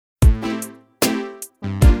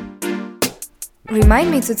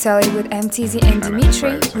Remind me to tell you with Teezy and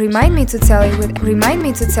Dimitri. Remind me to tell you with. Remind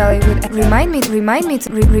me to tell you with. Remind me to remind me.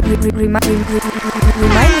 Remind me to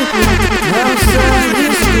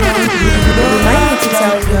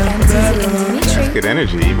tell you with Teezy and Dimitri. That's good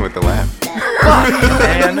energy, even with the laugh.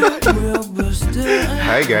 Man.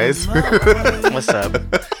 Hi guys. What's up?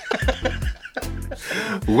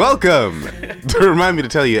 Welcome to Remind Me to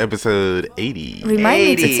Tell You, episode 80. Remind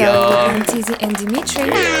me to tell you with Teezy and Dimitri.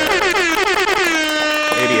 Yeah.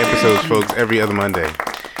 80 episodes, folks, every other Monday.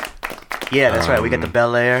 Yeah, that's right. We got the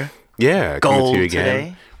Bel Air. Yeah, coming Gold to you again.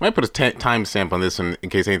 today. Might put a time stamp on this one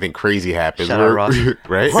in case anything crazy happens. Shout out Ross.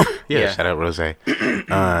 Right? Yeah, shout out Rose. We're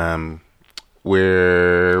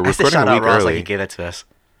I said recording shout a out week Ross early. like he gave that to us.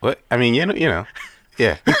 What? I mean, you know.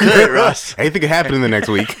 Yeah. Good, Ross. Anything could happen in the next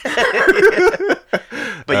week.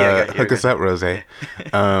 But yeah, hook us up, Rose. With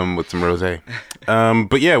some Rose.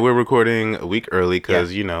 But yeah, we're recording a week early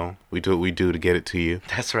because you know we do what we do to get it to you.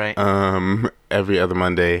 That's right. Every other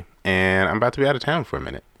Monday, and I'm about to be out of town for a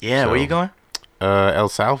minute. Yeah, where you going? El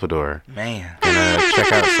Salvador. Man. Gonna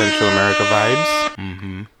check out Central America vibes.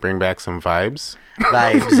 Mm-hmm. Bring back some vibes.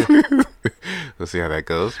 We'll see how that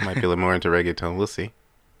goes. Might be a little more into reggaeton. We'll see.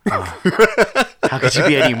 How could you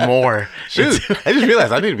be any more? Shoot, I just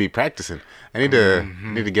realized I need to be practicing. I need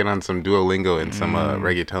to get on some Duolingo and some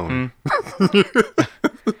reggaeton.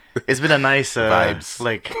 It's been a nice vibes.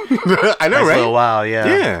 like I know, nice right? little while, yeah.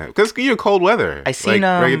 Yeah, because you're cold weather. I seen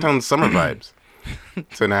like reggaeton summer vibes.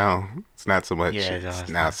 So now it's not so much. Yeah, it's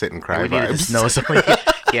now sit and cry we needed vibes. to know somebody.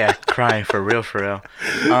 Yeah, crying for real. Right.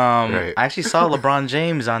 I actually saw LeBron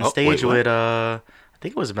James on stage wait, with I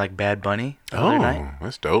think it was like Bad Bunny the other night.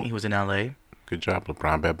 That's dope. He was in LA. Good job,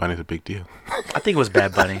 LeBron. Bad Bunny's a big deal. I think it was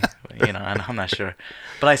Bad Bunny. You know, I'm not sure.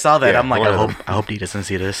 But I saw that. Yeah, I'm like, one of I hope he doesn't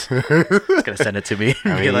see this. He's gonna send it to me.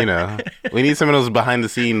 I mean, you know, we need some of those behind the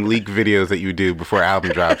scene leak videos that you do before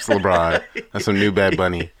album drops, LeBron. That's some new Bad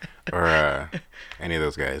Bunny or any of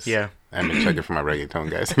those guys. Yeah. I'm gonna check it for my reggaeton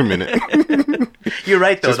guys in a minute. You're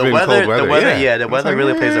right though. Just The been weather, cold the weather, yeah, the weather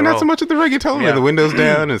really plays a role. Not so much at the reggaeton. Yeah. The windows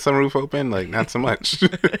down and sunroof open. Like, not so much.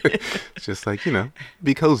 It's just like, you know,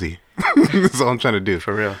 be cozy. That's all I'm trying to do.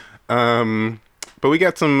 For real. But we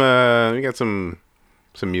got some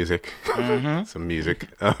music. Mm-hmm. Some music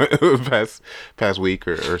past week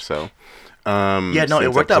or so. Yeah, no,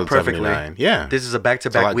 it worked out perfectly. 79. Yeah. This is a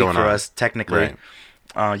back-to-back week for us, technically.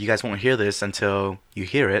 Right. You guys won't hear this until you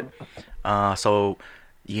hear it. So,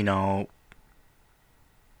 you know,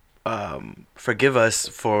 forgive us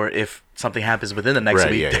for if something happens within the next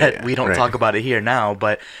week that we don't talk about it here now.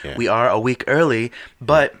 But we are a week early.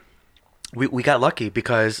 But we got lucky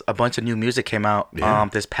because a bunch of new music came out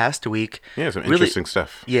this past week. Yeah, some interesting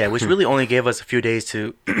stuff. Yeah, which really only gave us a few days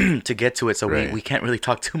to to get to it. So we can't really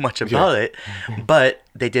talk too much about it. But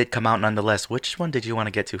they did come out nonetheless. Which one did you want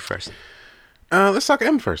to get to first? Let's talk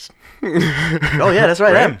M first. Oh, yeah, that's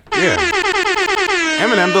right, M. Yeah.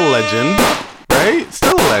 Eminem the legend, right?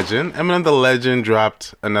 Still a legend. Eminem the legend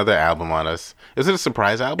dropped another album on us. Is it a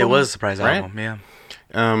surprise album? It was a surprise right? album, yeah.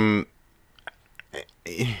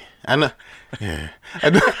 I know. Yeah. I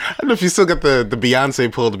don't know if you still got the Beyonce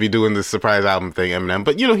pull to be doing this surprise album thing, Eminem.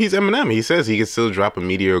 But, you know, he's Eminem. He says he can still drop a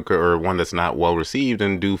mediocre or one that's not well received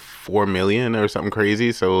and do 4 million or something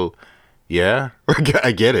crazy. So, yeah,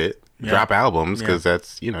 I get it. Yeah. Drop albums because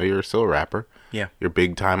that's, you know, you're still a rapper. Yeah. You're a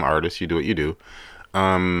big time artist. You do what you do.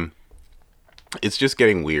 It's just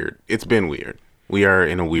getting weird. It's been weird. We are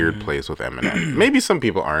in a weird place with Eminem. Maybe some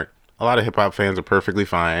people aren't. A lot of hip hop fans are perfectly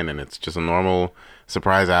fine and it's just a normal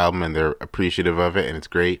surprise album and they're appreciative of it and it's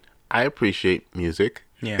great. I appreciate music.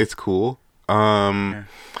 Yeah. It's cool. But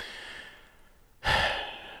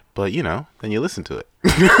you know, then you listen to it.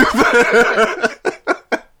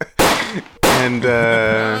 And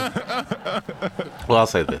well, I'll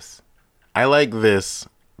say this. I like this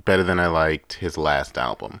better than I liked his last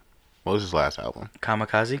album. What was his last album?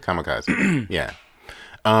 Kamikaze. Yeah.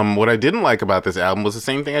 What I didn't like about this album was the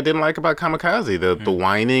same thing I didn't like about Kamikaze. The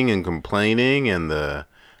whining and complaining and the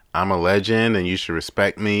I'm a legend and you should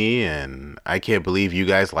respect me and I can't believe you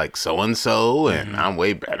guys like so-and-so and I'm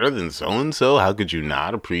way better than so-and-so. How could you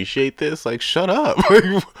not appreciate this? Like, shut up.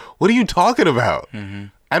 What are you talking about?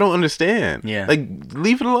 I don't understand. Yeah. Like,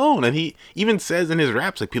 leave it alone. And he even says in his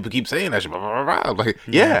raps, like, people keep saying that shit. Blah, blah, blah, blah. Like,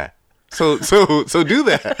 yeah. So do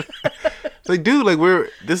that. It's like, dude, like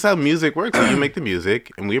this is how music works. Like, you make the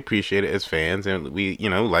music and we appreciate it as fans and we, you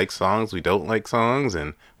know, like songs, we don't like songs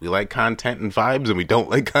and we like content and vibes and we don't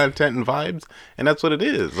like content and vibes. And that's what it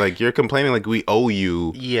is. Like, you're complaining like we owe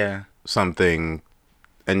you something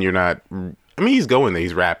and you're not. I I mean, he's going there,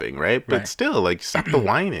 he's rapping, right? But still, like, stop the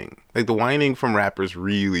whining. Like, the whining from rappers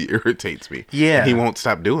really irritates me. Yeah. And he won't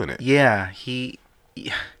stop doing it. Yeah,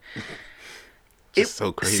 It's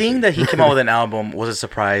so crazy. Seeing that he came out with an album was a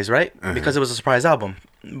surprise, right? Because it was a surprise album.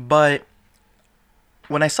 But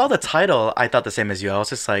when I saw the title, I thought the same as you. I was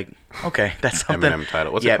just like, okay, that's something. Eminem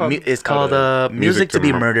title. What's it called? It's called Music to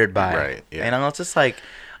Be Murdered By. Right, yeah. And I was just like,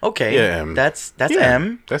 okay, that's yeah,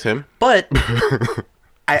 M. That's him. But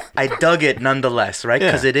I dug it nonetheless, right?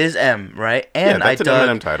 Because it is M, right? And I dug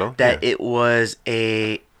an Eminem title. that it was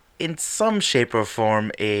in some shape or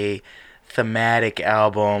form, a thematic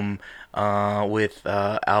album with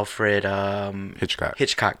Alfred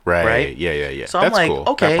Hitchcock, right? Yeah. So that's I'm like, cool.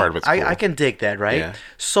 okay, That part of it's cool. I can dig that, right? Yeah.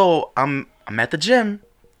 So I'm at the gym.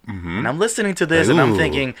 And I'm listening to this, and I'm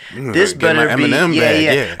thinking, this better be, Eminem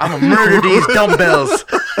bag, I'm gonna murder these dumbbells.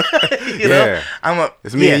 you know,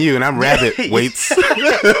 it's me and you, and I'm rabbit weights.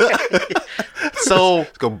 So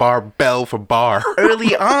let's go barbell for bar.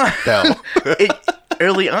 Early on,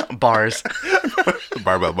 bars,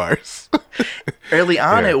 barbell bars. Early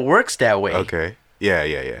on, it works that way. Okay.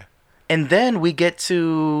 Yeah. And then we get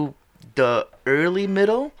to the early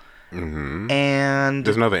middle. And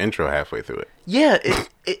there's another intro halfway through it. Yeah,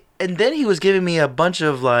 and then he was giving me a bunch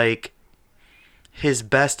of like his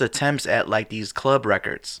best attempts at like these club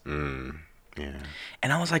records. Yeah.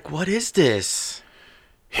 And I was like, "What is this?"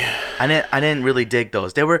 Yeah. I didn't really dig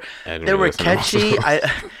those. They were catchy.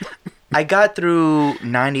 I got through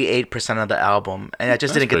 98% of the album, and I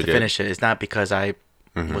just didn't get to finish it. It's not because I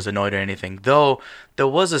was annoyed or anything. Though there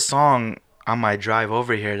was a song on my drive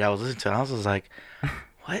over here that I was listening to, and I was just like,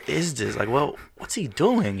 what is this? Like, well, what's he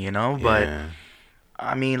doing, you know? But,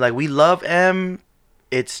 I mean, like, we love M.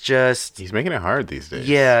 It's just... He's making it hard these days.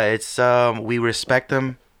 Yeah, it's... we respect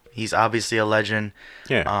him. He's obviously a legend.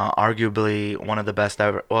 Yeah. Arguably one of the best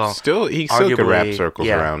ever. Well, he still could wrap circles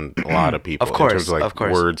around a lot of people. Of course, in terms of,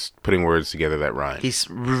 like, words, putting words together that rhyme. He's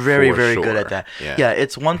very good at that. Yeah,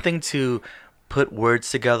 it's one thing to put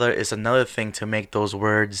words together. It's another thing to make those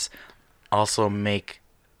words also make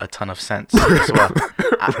a ton of sense as well.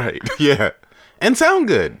 Right. Yeah. And sound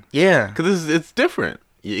good. Yeah. Because it's different.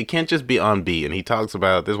 It can't just be on beat. And he talks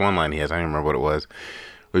about, there's one line he has, I don't remember what it was,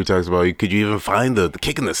 where he talks about, could you even find the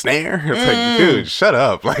kick in the snare? It's like, dude, shut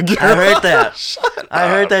up. Like, I heard that. I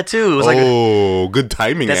heard that too. It was like, good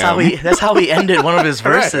timing. That's how he ended one of his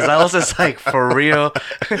verses. I was just like, for real.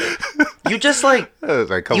 You just like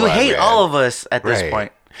you hate all of us at this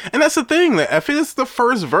point. And that's the thing. That I feel it's the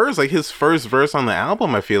first verse, like his first verse on the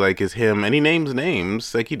album, I feel like is him, and he names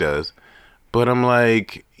names like he does. But I'm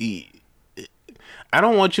like, I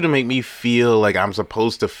don't want you to make me feel like I'm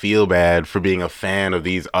supposed to feel bad for being a fan of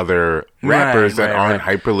these other rappers that aren't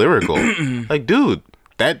hyper lyrical. Like, dude,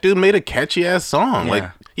 that dude made a catchy ass song. Yeah.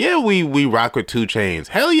 Like, yeah, we rock with 2 Chainz.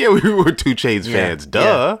 Hell yeah, we were 2 Chainz fans.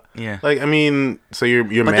 Duh. Yeah. Like, I mean, so you're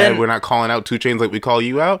mad then, we're not calling out 2 Chainz like we call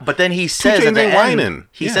you out? But then he says at the end,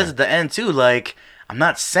 says at the end too, like, I'm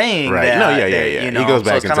not saying that. No, yeah. You know, he goes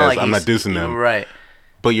back and says, like, I'm not deucing them. Right.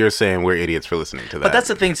 But you're saying we're idiots for listening to that. But that's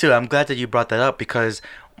the thing too. I'm glad that you brought that up because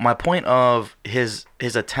my point of his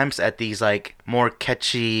attempts at these like more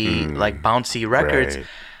catchy, like bouncy records,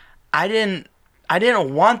 I didn't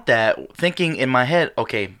want that. Thinking in my head,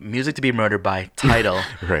 okay, Music to Be Murdered By title,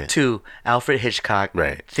 to Alfred Hitchcock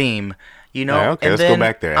theme, you know. Okay, and let's go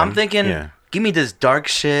back there. I'm thinking, give me this dark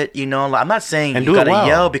shit, you know. Like, I'm not saying you gotta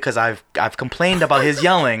yell because I've complained about his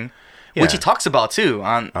yelling. Yeah. Which he talks about too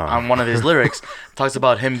on one of his lyrics. Talks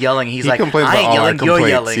about him yelling. He's like, I ain't yelling, you're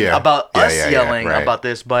yelling about us yelling about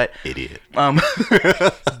this. But idiot.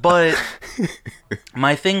 But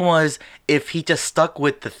my thing was, if he just stuck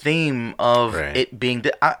with the theme of it being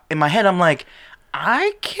in my head, I'm like,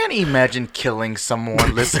 I can't imagine killing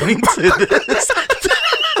someone listening to this.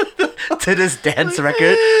 To this dance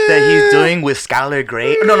record that he's doing with Skylar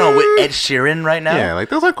Grey. No, with Ed Sheeran right now. Yeah, like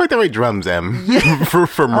those are quite the right drums, M.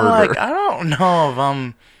 for murder. I'm like, I don't know if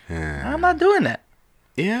I'm not doing that.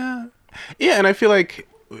 Yeah, and I feel like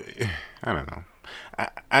I don't know.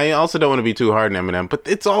 I also don't want to be too hard on Eminem, but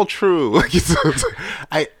it's all true. Like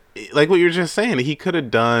I like what you're just saying. He could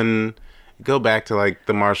have done. Go back to like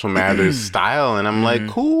the Marshall Mathers style, and I'm like,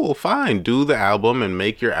 cool, fine, do the album and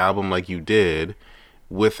make your album like you did.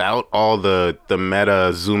 Without all the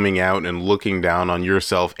meta zooming out and looking down on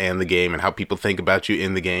yourself and the game and how people think about you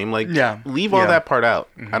in the game. Like, leave all that part out.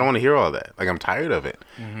 I don't want to hear all that. Like, I'm tired of it.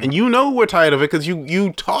 And you know we're tired of it because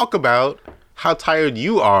you talk about how tired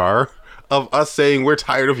you are of us saying we're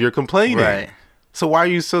tired of your complaining. Right. So why are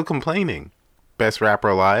you still complaining? Best rapper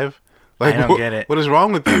alive? Like, I don't get it. What is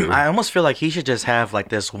wrong with you? I almost feel like he should just have, like,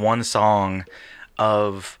 this one song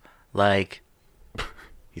of, like,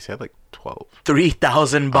 He said like 12.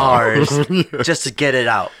 3,000 bars just to get it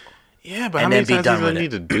out. Yeah, but how many times does he need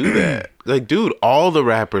to do that? Like, dude, all the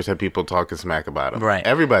rappers have people talking smack about him. Right.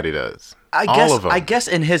 Everybody does. All of them. I guess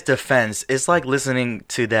in his defense, it's like listening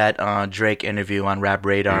to that Drake interview on Rap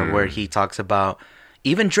Radar where he talks about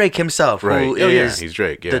even Drake himself, who is he's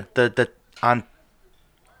Drake. Yeah. The on.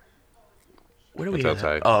 Where do we?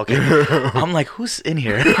 Oh, okay. I'm like, who's in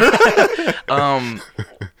here?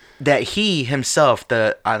 That he himself,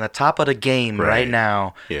 on the top of the game right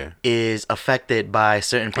now, is affected by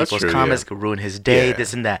certain people's comments, could ruin his day,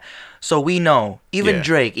 this and that. So we know, even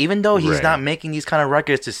Drake, even though he's not making these kind of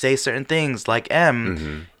records to say certain things like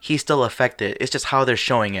he's still affected. It's just how they're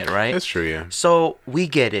showing it, right? That's true, yeah. So we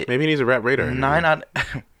get it. Maybe he needs a Rap Radar.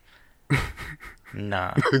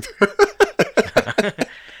 Nah.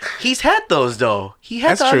 He's had those though. He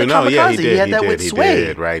had that on the Kamikaze. He did. He had that with Sway. He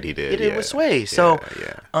did, right? He did. He did with Sway. So,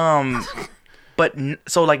 but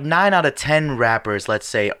so like 9 out of 10 rappers, let's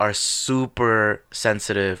say, are super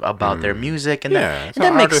sensitive about their music, and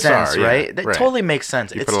that makes sense, right? That totally makes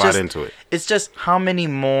sense. You put a lot into it. It's just how many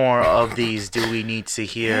more of these do we need to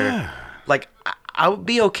hear? Yeah. Like, I would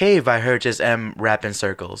be okay if I heard just M rap in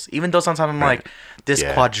circles, even though sometimes I'm like, this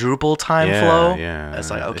quadruple time flow. Yeah, it's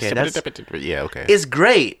like, okay, that's okay. It's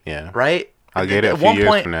great. Yeah, right. I'll get it a few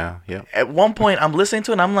years from now. Yeah. At one point, I'm listening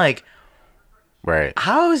to it, and I'm like, right.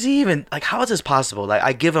 How is he even like? How is this possible? Like,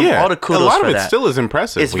 I give him all the kudos for that. A lot of it still is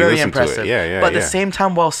impressive. It's very impressive. Yeah. But at the same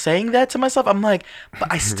time, while saying that to myself, I'm like,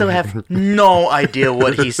 but I still have no idea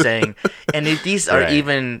what he's saying, and if these are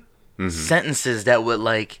even sentences that would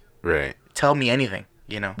like tell me anything,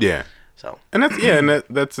 you know? Yeah. So. And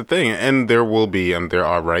that's the thing. And there will be, there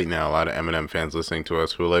are right now a lot of Eminem fans listening to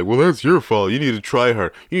us who are like, well, that's your fault. You need to try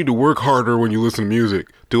hard. You need to work harder when you listen to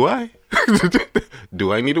music. Do I?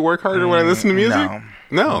 Do I need to work harder when I listen to music?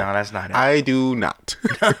 No, that's not it. I do not.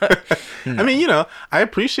 I mean, I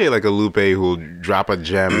appreciate like a Lupe who'll drop a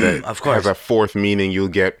gem that has a fourth meaning you'll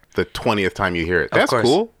get the 20th time you hear it. That's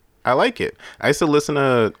cool. I like it. I used to listen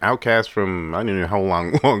to Outkast from, I don't even know how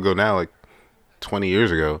long ago now, like 20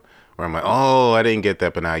 years ago, where I'm like, oh, I didn't get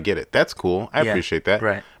that, but now I get it. That's cool. I appreciate that.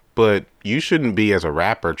 Right. But you shouldn't be, as a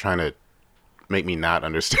rapper, trying to make me not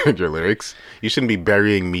understand your lyrics. You shouldn't be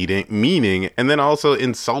burying meaning and then also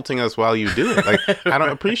insulting us while you do it. Like, I don't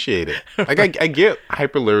appreciate it. Like, I get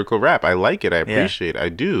hyper lyrical rap. I like it. I appreciate it. I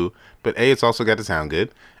do. But it's also got to sound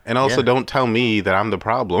good. And also, don't tell me that I'm the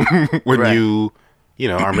problem when you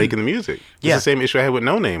are making the music. It's the same issue I had with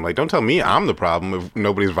No Name. Like, don't tell me I'm the problem if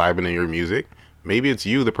nobody's vibing in your music. Maybe it's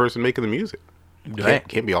you, the person making the music.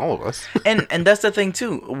 Can't be all of us. and that's the thing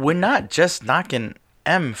too. We're not just knocking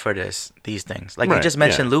M for these things. Like you just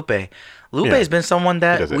mentioned Lupe. Lupe's been someone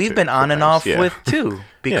that we've been on and off with too.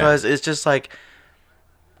 Because it's just like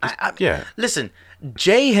listen,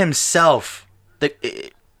 Jay himself,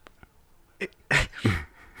 the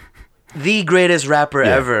greatest rapper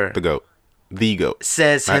ever. The GOAT.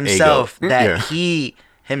 Says himself that he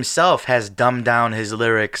himself has dumbed down his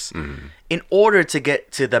lyrics in order to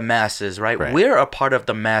get to the masses, right? We're a part of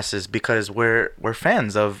the masses because we're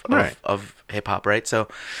fans of hip hop, right? So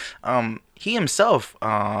he himself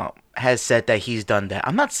has said that he's done that.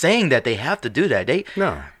 I'm not saying that they have to do that.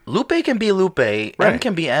 Lupe can be Lupe, M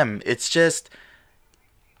can be M. It's just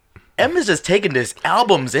M is just taking this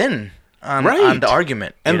albums in on the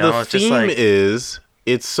argument. And the theme is,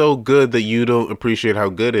 it's so good that you don't appreciate how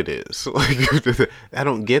good it is. Like, I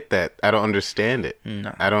don't get that. I don't understand it.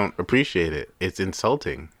 No. I don't appreciate it. It's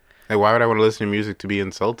insulting. Like, why would I want to listen to music to be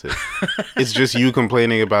insulted? It's just you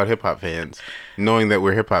complaining about hip-hop fans, knowing that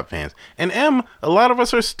we're hip-hop fans. And M, a lot of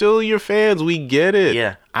us are still your fans. We get it.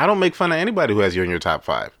 Yeah. I don't make fun of anybody who has you in your top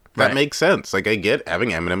 5. That makes sense. Like, I get having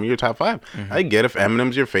Eminem in your top 5. I get if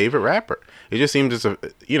Eminem's your favorite rapper. It just seems it's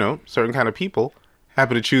certain kind of people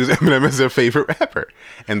happen to choose Eminem as their favorite rapper.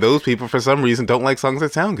 And those people, for some reason, don't like songs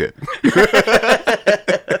that sound good.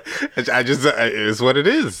 It's what it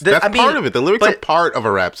is. That's part of it. The lyrics are part of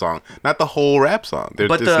a rap song, not the whole rap song.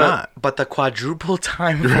 It's not. But the quadruple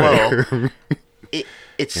time flow,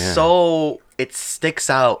 it sticks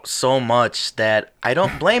out so much that I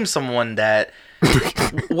don't blame someone that,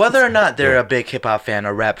 whether or not they're a big hip hop fan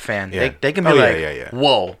or rap fan, they can be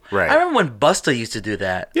whoa. Right. I remember when Busta used to do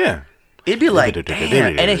that. Yeah. It'd be like, damn,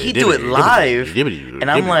 and then he'd do it live,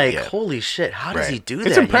 and I'm like, holy shit, how does he do that?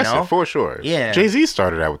 It's impressive, for sure. Yeah. Jay-Z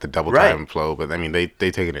started out with the double time flow, but I mean, they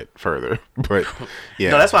taken it further. But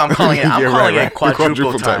yeah, no, that's why I'm calling it. I'm calling it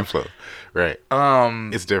quadruple time flow. Right.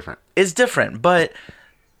 It's different. It's different, but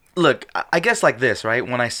look, I guess like this, right?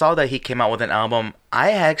 When I saw that he came out with an album,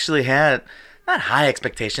 I actually had not high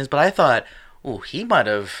expectations, but I thought, oh, he might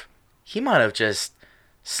have just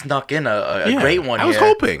snuck in a great one. I was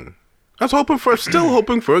hoping still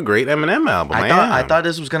hoping for a great Eminem album. I thought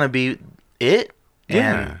this was gonna be it.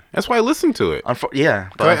 Yeah, that's why I listened to it. But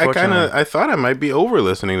I thought I might be over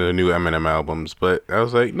listening to the new Eminem albums, but I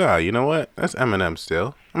was like, no, you know what? That's Eminem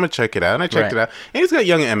still. I'm gonna check it out, and I checked it out. And he's got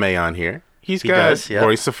Young M.A. on here. He's got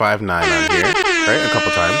Royce the 5'9" on here, right? A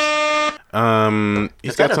couple times.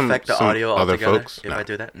 He's got some audio other folks. If I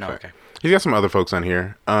do that, no, okay. He's got some other folks on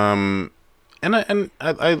here. And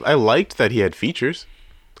I liked that he had features.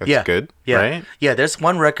 That's good, right? Yeah, there's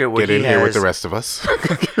one record where Get in here with the rest of us.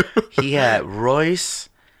 He had Royce.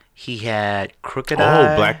 He had Crooked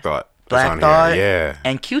Eye. Oh, Black Thought. Black Thought. Yeah.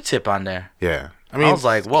 And Q-Tip on there. Yeah. I mean, I was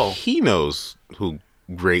like, whoa. He knows who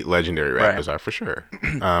great legendary rappers are for sure.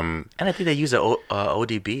 And I think they use an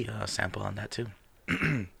ODB sample on that too.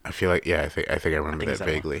 I feel like, I think I remember that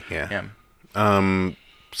vaguely. Yeah.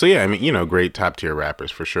 So yeah, I mean, great top tier rappers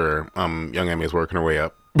for sure. Young M.A. is working her way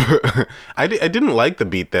up. I didn't like the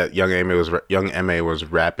beat that Young M.A. was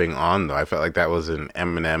rapping on though. I felt like that was an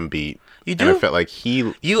Eminem beat. You do? And I felt like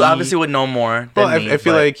he obviously would know more than me. I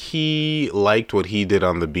feel like he liked what he did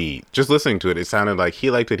on the beat. Just listening to it, it sounded like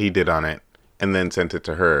he liked what he did on it, and then sent it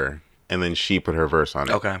to her, and then she put her verse on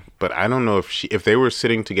it. Okay. But I don't know if they were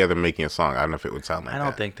sitting together making a song, I don't know if it would sound like that. I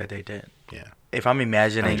don't think that they did. Yeah. If I'm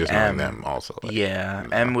imagining just knowing them also. Like,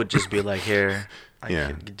 M would just be like, here,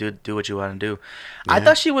 do what you want to do. Yeah. I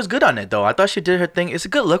thought she was good on it though. I thought she did her thing. It's a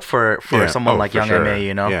good look for someone like Young M.A.,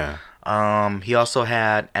 you know? Yeah. He also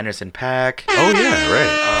had Anderson .Paak. Oh yeah,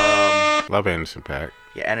 right. Love Anderson .Paak.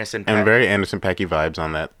 Yeah, Anderson .Paak. And very Anderson .Paak-y vibes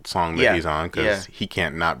on that song that he's on, because he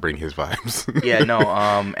can't not bring his vibes.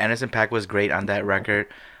 Anderson .Paak was great on that record.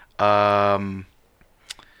 Yeah,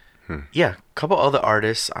 a couple other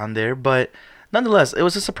artists on there, but nonetheless, it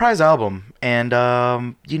was a surprise album. And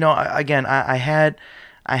he had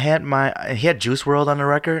Juice WRLD on the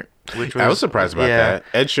record, which was, I was surprised about that.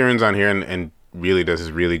 Ed Sheeran's on here and really does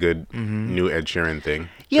his really good new Ed Sheeran thing,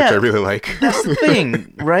 which I really like. That's the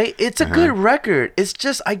thing, right? It's a good record. It's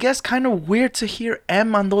just, I guess, kind of weird to hear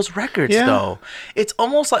M on those records, though. It's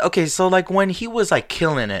almost like, okay, so like when he was like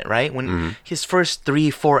killing it, right? When his first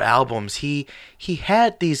 3-4 albums, he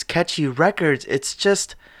had these catchy records. It's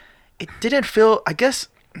just, it didn't feel, I guess,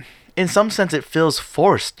 in some sense, it feels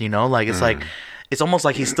forced, Like, it's like, it's almost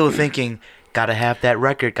like he's still thinking, gotta have that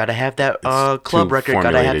record, gotta have that club record,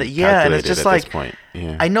 gotta have that. Yeah, and it's just like,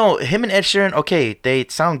 I know him and Ed Sheeran, okay, they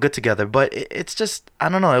sound good together, but it's just, I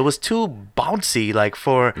don't know, it was too bouncy, like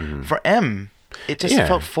for M. It just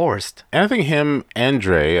felt forced. And I think him and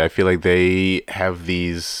Dre, I feel like they have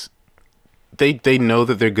these, they know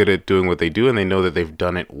that they're good at doing what they do, and they know that they've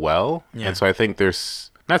done it well. Yeah. And so I think they're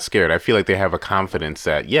not scared. I feel like they have a confidence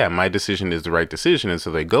that, my decision is the right decision, and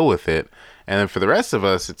so they go with it. And then for the rest of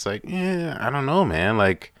us, it's like, I don't know, man.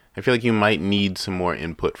 Like, I feel like you might need some more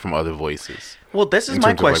input from other voices. Well, this is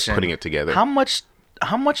my question. Of, like, putting it together. How much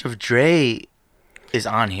of Dre is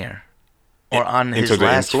on here? Or on his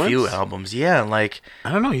last few albums? Yeah, like,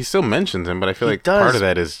 I don't know. He still mentions him, but I feel like part of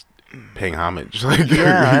that is paying homage. Like, he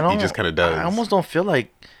just kind of does. I almost don't feel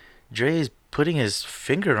like Dre is putting his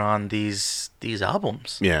finger on these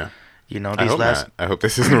albums. Yeah. I hope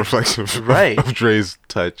this isn't a reflection of Dre's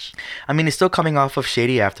touch. I mean, he's still coming off of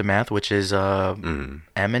Shady Aftermath, which is M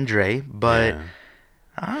and Dre, but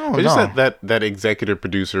I don't know. Just that executive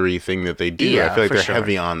producer-y thing that they do. I feel like they're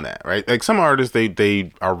heavy on that, right? Like some artists,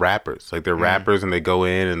 they are rappers. Like they're rappers, and they go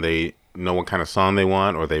in and they know what kind of song they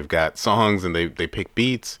want, or they've got songs and they pick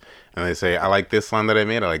beats and they say, I like this song that I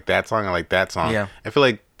made, I like that song, I like that song. Yeah. I feel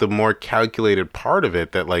like the more calculated part of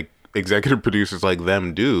it that like executive producers like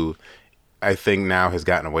them do, I think now has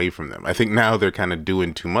gotten away from them. I think now they're kind of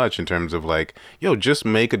doing too much in terms of like, just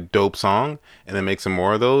make a dope song and then make some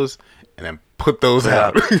more of those and then put those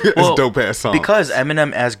out as dope ass songs. Because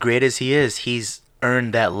Eminem, as great as he is, he's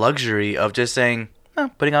earned that luxury of just saying,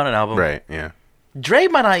 putting out an album. Right, yeah. Dre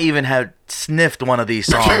might not even have sniffed one of these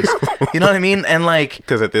songs. You know what I mean? And like,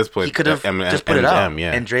 because at this point, he could have just put it out.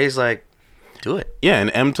 And Dre's like, do it. Yeah,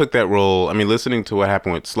 and M took that role. I mean, listening to what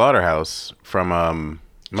happened with Slaughterhouse from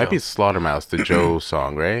might be Slaughtermouse, the Joe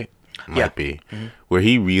song, right? Might be. Mm-hmm. Where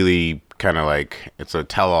he really kind of like, it's a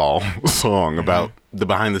tell-all song about the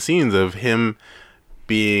behind the scenes of him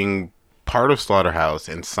being part of Slaughterhouse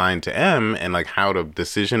and signed to M, and like how the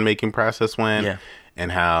decision-making process went,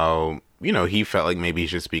 and how, he felt like maybe he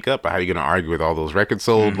should speak up, but how are you going to argue with all those records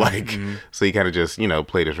sold? So he kind of just,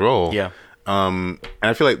 played his role. Yeah. And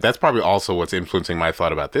I feel like that's probably also what's influencing my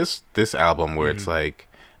thought about this album, where it's like,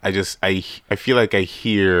 I feel like I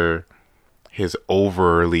hear his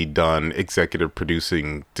overly done executive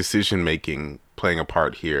producing decision making playing a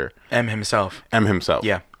part here. M himself.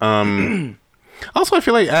 Yeah. Also, I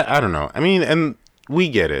feel like I don't know. I mean, and we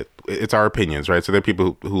get it. It's our opinions, right? So there are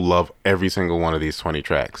people who love every single one of these 20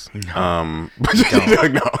 tracks. No. But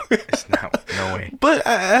no. It's not. No way. But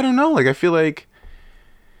I don't know. Like, I feel like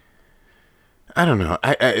I don't know.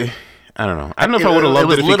 I don't know. I don't know if I would have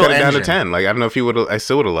loved it if he cut it down to 10. Like, I don't know if he would have. I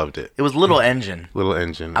still would have loved it. It was Little Engine. Little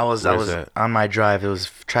Engine. I was on my drive. It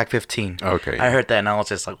was track 15. Okay. I heard that and I was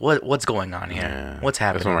just like, what's going on here? Yeah. What's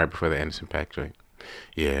happening? That's one right before the Anderson .Paak joint.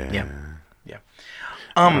 Yeah.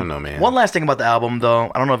 I don't know, man. One last thing about the album,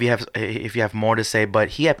 though. I don't know if you have more to say, but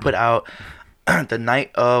he had put out the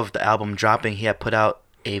night of the album dropping. He had put out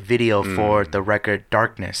a video for the record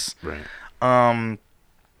Darkness. Right.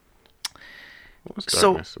 What's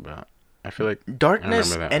Darkness about? I feel like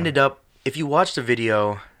Darkness ended up. If you watch the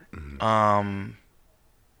video, there's one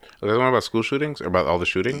about school shootings or about all the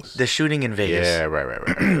shootings. The shooting in Vegas. Yeah,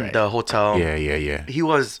 right. The hotel. Yeah. He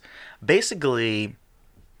was basically,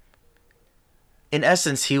 in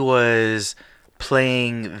essence, he was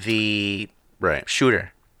playing the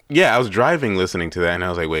shooter. Yeah, I was driving listening to that, and I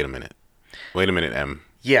was like, wait a minute, M.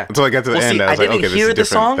 Yeah. Until I got to the end, I was like, okay, this is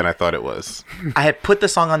different than I thought it was. I had put the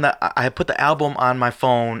song I had put the album on my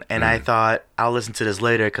phone, and I thought I'll listen to this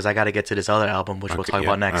later because I got to get to this other album, which we'll talk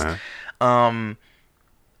about next.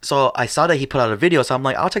 So I saw that he put out a video, so I'm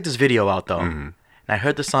like, I'll check this video out though. And I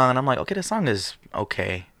heard the song, and I'm like, okay, the song is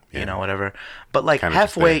okay. You know, whatever. But like kind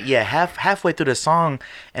halfway through the song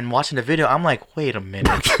and watching the video, I'm like, wait a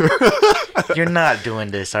minute, you're not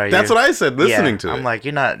doing this, are you? That's what I said listening to it. I'm like,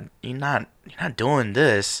 you're not doing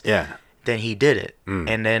this. Yeah. Then he did it,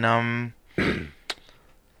 and then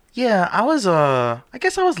yeah, I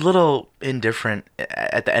guess I was a little indifferent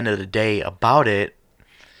at the end of the day about it.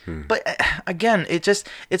 But again,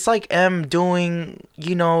 it's like M doing,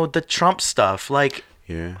 the Trump stuff, like.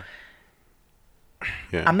 Yeah.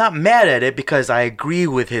 I'm not mad at it because I agree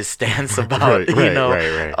with his stance about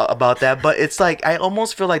about that, but it's like I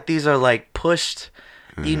almost feel like these are like pushed,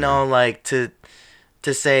 like to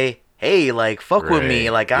say, hey, like fuck with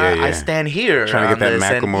me, like I stand here, trying to get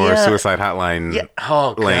that Macklemore suicide hotline. Yeah.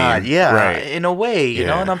 Oh god, in a way, you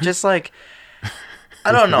know, and I'm just like.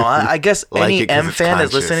 I don't know. I guess any M fan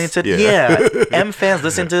that's listening to M fans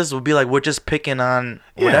listening to this will be like, we're just picking on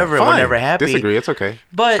whatever. We're never happy. Disagree. It's okay.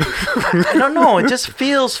 But I don't know. It just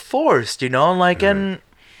feels forced, like, and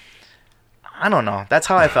I don't know. That's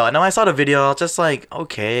how I felt. And when I saw the video, I was just like,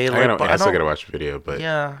 okay. Like, I still gotta watch the video, but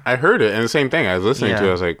I heard it, and the same thing. I was listening to it.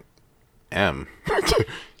 I was like, M,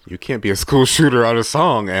 you can't be a school shooter on a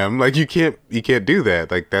song, M. Like you can't do that.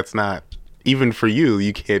 Like that's not. Even for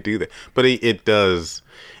you can't do that. But it does.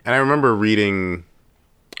 And I remember reading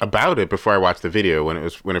about it before I watched the video. When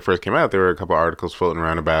it first came out, there were a couple articles floating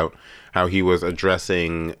around about how he was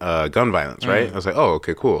addressing gun violence, right? I was like, oh,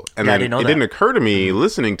 okay, cool. And then it didn't occur to me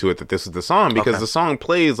listening to it that this is the song because the song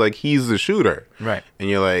plays like he's the shooter. Right. And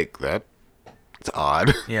you're like, it's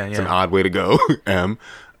odd. Yeah. It's an odd way to go, M.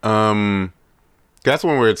 That's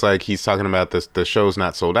one where it's like he's talking about the show's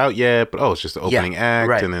not sold out yet, but it's just the opening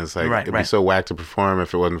act, and then it's like it'd be so whack to perform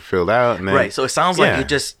if it wasn't filled out. And then, so it sounds like you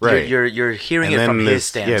just you're hearing it from his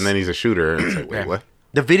stance. Yeah, and then he's a shooter. And it's like, wait, what?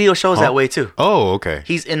 The video shows that way too. Oh, okay.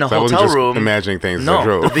 He's in the hotel room, imagining things.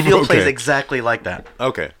 No, the video plays exactly like that.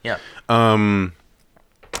 Okay. Yeah.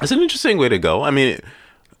 It's an interesting way to go. I mean.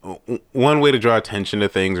 One way to draw attention to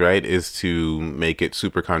things, right, is to make it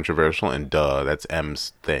super controversial, and that's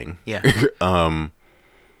M's thing. Yeah. I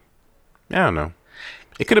don't know.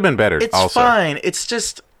 It could have been better. It's fine. It's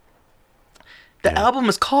just the album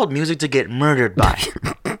is called "Music to Get Murdered By."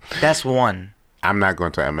 That's one. I'm not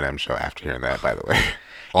going to an Eminem show after hearing that. By the way,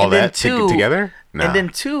 all that together. No. And then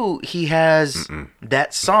two, he has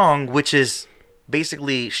that song, which is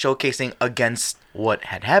basically showcasing against what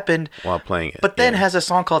had happened while playing it, but then has a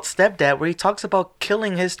song called Stepdad where he talks about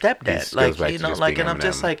killing his stepdad, and I'm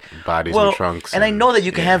just like bodies in trunks, and I know that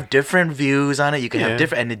you can have different views on it, you can have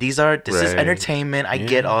different, and this is entertainment, I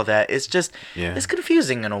get all that, it's just it's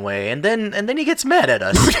confusing in a way, and then he gets mad at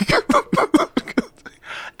us.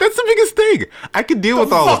 That's the biggest thing. I could deal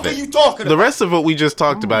with all of it. The rest of what we just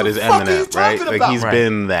talked about is Eminem, right? Like he's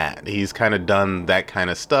been that. He's kind of done that kind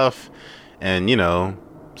of stuff, and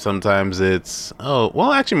sometimes it's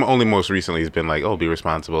actually only most recently he's been like, be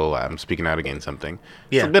responsible, I'm speaking out against something.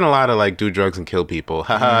 So it's been a lot of like do drugs and kill people.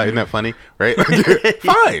 Haha, isn't that funny? Right?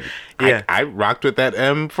 Fine. I rocked with that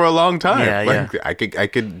M for a long time. I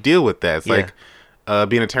could deal with that. It's like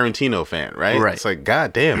being a Tarantino fan, right? Right. It's like,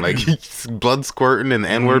 god damn, like blood squirting and the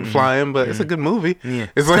N-word flying, but it's a good movie. Yeah.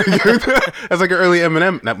 It's like it's like an early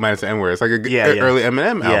Eminem, not minus the N-word. It's like an early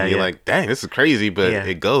Eminem album. You're like, dang, this is crazy, but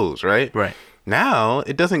it goes, right? Right. Now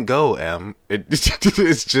it doesn't go,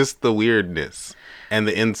 it's just the weirdness and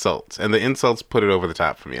the insults. And the insults put it over the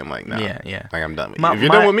top for me. I'm like, no. Yeah. Like, I'm done with you. If you're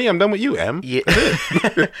done with me, I'm done with you, Em. Yeah.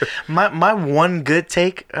 my one good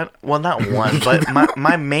take, well, not one, but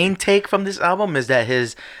my main take from this album is that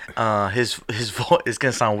his voice, it's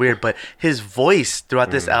gonna sound weird, but his voice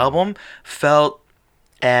throughout this album felt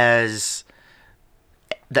as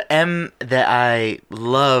the M that I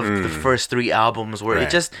loved the first 3 albums, where he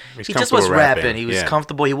just was rapping. He was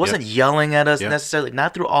comfortable. He wasn't yelling at us necessarily,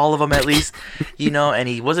 not through all of them at least, and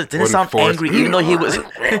he didn't sound forced. Angry, even though he was.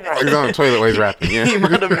 He's on the toilet while he's rapping. Yeah,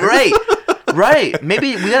 right.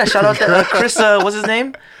 Maybe we gotta shout out that Chris. What's his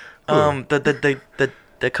name?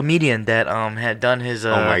 The comedian that had done his.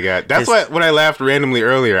 Oh my god, that's why when I laughed randomly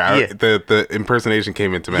earlier, the impersonation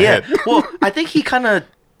came into my head. Well, I think he kind of.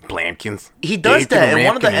 Blankins. He does that in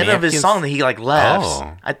one of the end of his song that he like laughs.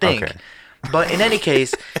 I think. Okay. But in any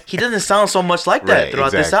case, he doesn't sound so much like that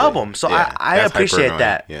throughout this album. So I appreciate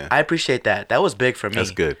that. Yeah. I appreciate that. That was big for me.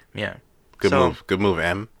 That's good. Yeah. Good move. Good move,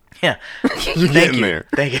 M. Yeah. You're getting there.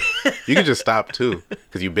 Thank you. You can just stop too,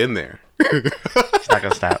 because you've been there. He's not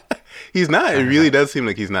gonna stop. He's not. It really does seem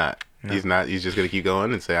like he's not. No. He's not. He's just gonna keep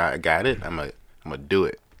going and say, "I got it. I'm gonna do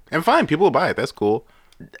it." And fine, people will buy it. That's cool.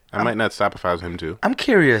 I might not stop if I was him too. I'm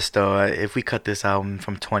curious though, if we cut this album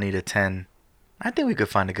from 20 to 10, I think we could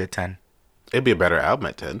find a good 10. It'd be a better album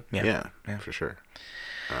at 10. Yeah, for sure.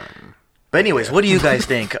 But anyways, what do you guys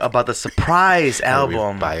think about the surprise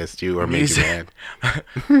album? Biased you or made you mad?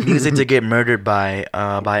 Music to Get Murdered by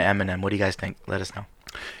Eminem. What do you guys think? Let us know.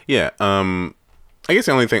 Yeah. I guess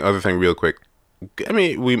the other thing, real quick. I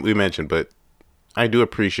mean, we mentioned, but I do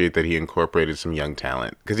appreciate that he incorporated some young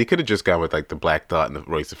talent, because he could have just gone with like the Black Thought and the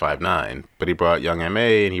Royce the 5'9", but he brought Young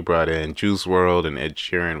M.A. and he brought in Juice WRLD and Ed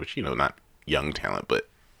Sheeran, which, not young talent, but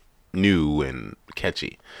new and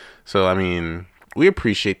catchy. So, I mean, we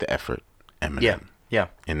appreciate the effort, Eminem. Yeah.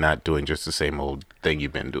 And not doing just the same old thing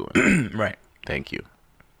you've been doing. Right. Thank you,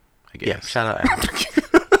 I guess. Yeah, shout out Eminem.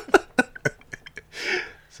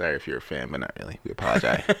 Sorry if you're a fan, but not really. We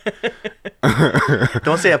apologize.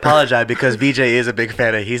 Don't say apologize, because VJ is a big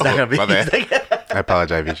fan. He's not gonna be. My bad. I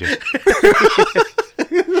apologize, VJ.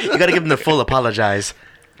 You gotta give him the full apologize.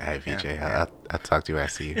 All right, VJ. Yeah. I'll talk to you when I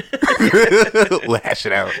see you. We'll hash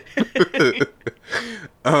it out.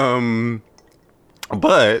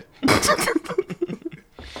 But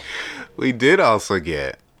we did also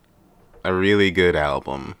get a really good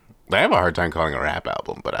album. I have a hard time calling a rap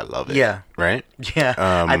album, but I love it. Yeah. Right? Yeah.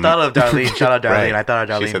 I thought of Darlene. Shout out Darlene. Right. I thought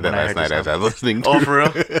of Darlene. She said that last night as I was listening to Oh, for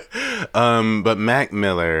real? But Mac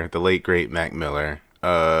Miller, the late, great Mac Miller,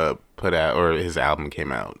 put out, or his album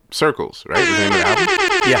came out. Circles, right? The name of the album?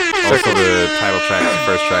 Yeah. Also the title track, the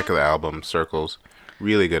first track of the album, Circles.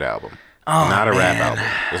 Really good album. Oh, not a rap album.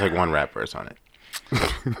 There's like one rap verse on it.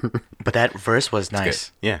 But that verse was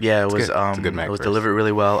nice. Yeah. Yeah, it was it's a good Mac it was verse. delivered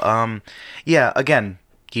really well. Yeah, again,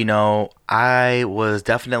 I was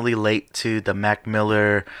definitely late to the Mac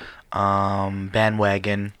Miller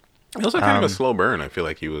bandwagon. It was like kind of a slow burn. I feel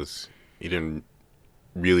like he didn't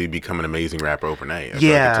really become an amazing rapper overnight. I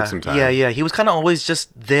feel like it took some time. Yeah. He was kind of always just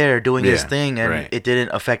there doing his thing, and it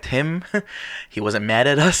didn't affect him. He wasn't mad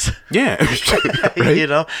at us. Yeah,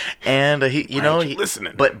 right? And he,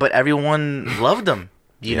 listening. But everyone loved him.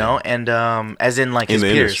 You know, and as in like his in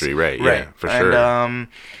the peers. industry, right? Yeah, for sure. And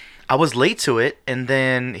I was late to it, and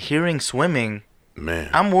then hearing Swimming, man,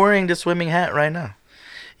 I'm wearing the Swimming hat right now.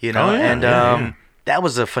 That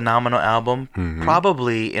was a phenomenal album. Mm-hmm.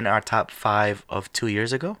 Probably in our top 5 of 2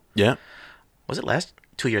 years ago. Yeah. Was it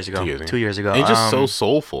 2 years ago? 2 years ago. It's just so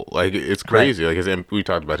soulful. Like, it's crazy. Right. Like when we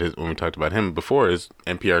talked about him before, his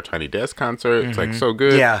NPR Tiny Desk concert. It's like so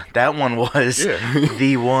good. Yeah, that one was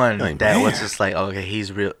the one like, that man. was just like, okay,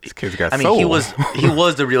 he's real. This kid's got soul. He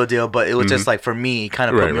was the real deal, but it was just like, for me,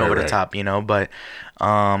 kind of put me over the top, But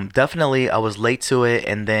definitely, I was late to it,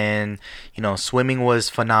 and then Swimming was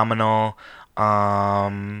phenomenal.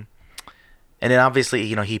 And then obviously,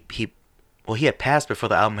 he had passed before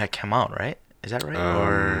the album had come out, right? Is that right?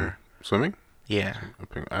 Or Swimming? Yeah.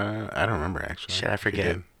 I don't remember actually. Shit, I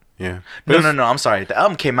forget. Yeah. No. I'm sorry. The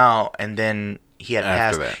album came out, and then he had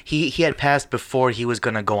passed. That. He had passed before he was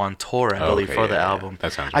gonna go on tour, I believe, for the album.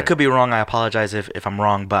 That sounds right. I could be wrong. I apologize if I'm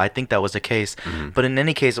wrong, but I think that was the case. Mm-hmm. But in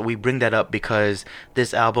any case, we bring that up because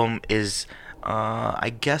this album is,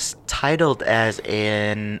 I guess, titled as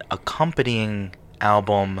an accompanying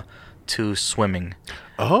album to swimming.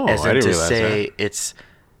 Oh, as I in didn't to realize say that. it's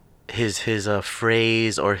his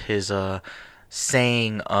phrase or his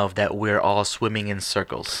saying of that we're all swimming in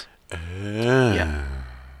circles. Yeah.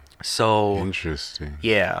 So Interesting.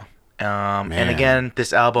 Yeah. And again,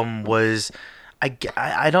 this album was,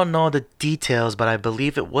 I don't know the details, but I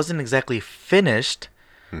believe it wasn't exactly finished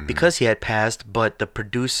because he had passed, but the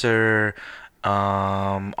producer,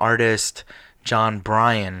 artist, John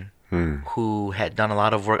Bryan, who had done a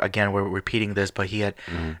lot of work, again, we're repeating this, but he had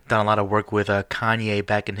done a lot of work with Kanye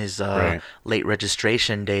back in his late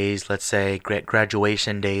registration days, let's say,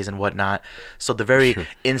 graduation days and whatnot. So the very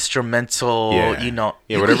instrumental,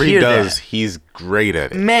 whatever he does, he's great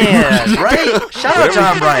at it. Man, right? Shout out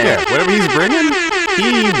John Bryan. Yeah, whatever he's bringing,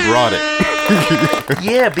 he brought it.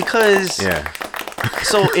 Yeah, because... Yeah.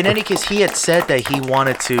 So in any case, he had said that he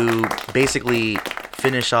wanted to basically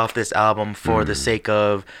finish off this album for the sake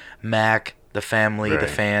of Mac, the family, the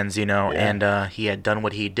fans, and he had done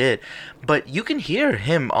what he did. But you can hear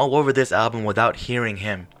him all over this album without hearing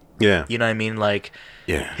him. Yeah. You know what I mean? Like,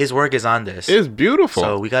 his work is on this. It's beautiful.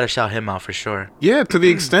 So we got to shout him out for sure. Yeah, to the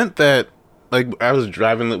extent that, like,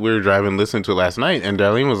 we were driving listening to it last night, and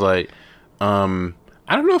Darlene was like, I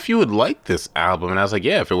don't know if you would like this album. And I was like,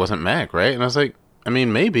 yeah, if it wasn't Mac, right? And I was like, I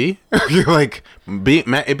mean, maybe. Like, being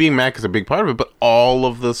Mac is a big part of it, but all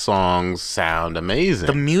of the songs sound amazing.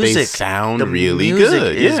 The music. They sound really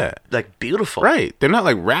good. Is, like, beautiful. Right. They're not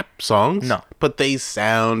like rap songs. No. But they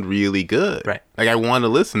sound really good. Right. Like, I want to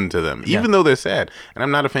listen to them, even though they're sad. And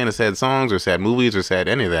I'm not a fan of sad songs or sad movies or sad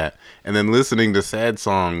any of that. And then listening to sad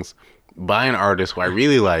songs by an artist who I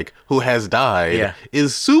really like, who has died,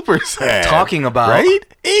 is super sad. Talking about right?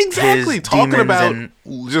 Exactly. Talking about and...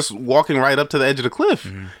 just walking right up to the edge of the cliff.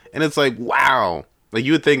 And it's like, wow. Like,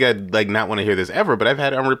 you would think I'd like not want to hear this ever, but I've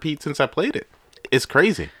had it on repeat since I played it. It's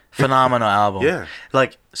crazy. Phenomenal album. Yeah.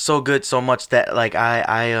 Like, so good, so much that, like,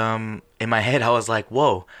 I in my head, I was like,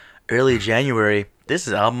 whoa, early January, this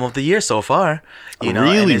is album of the year so far. You know,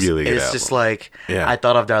 really, and really good it's album. just like, I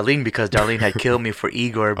thought of Darlene because Darlene had killed me for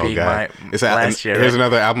Igor being my last year. Here's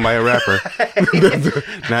another album by a rapper.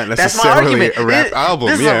 Not necessarily That's my argument. A rap album.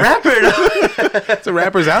 This is a rapper. It's a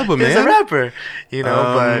rapper's album, man. It's a rapper. You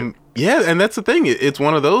know, but... Yeah, and that's the thing. It's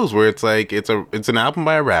one of those where it's like, it's an album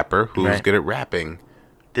by a rapper who's good at rapping,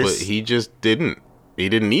 but he just didn't. He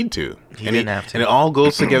didn't need to. He didn't have to. And it all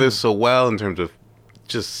goes together so well in terms of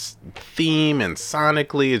just theme and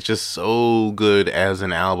sonically. It's just so good as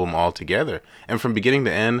an album altogether, and from beginning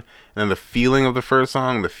to end. And then the feeling of the first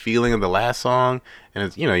song, the feeling of the last song, and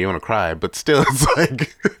it's, you want to cry, but still it's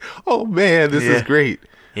like, oh man, this is great.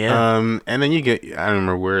 And then you get, I don't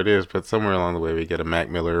remember where it is, but somewhere along the way we get a Mac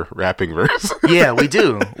Miller rapping verse. Yeah, we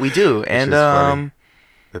do, and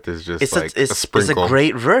that there's just a sprinkle. It's a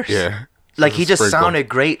great verse. Yeah. Like, he just sounded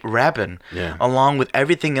great rapping, along with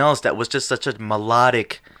everything else that was just such a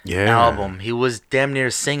melodic album. He was damn near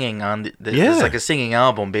singing on it's like a singing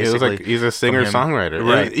album, basically. It was like he's a singer-songwriter.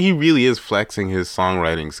 Right. He really is flexing his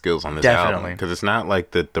songwriting skills on this album. Because it's not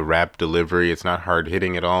like the rap delivery. It's not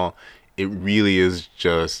hard-hitting at all. It really is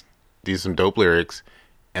just, these are some dope lyrics,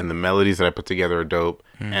 and the melodies that I put together are dope,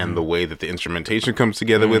 and the way that the instrumentation comes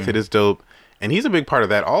together with it is dope. And he's a big part of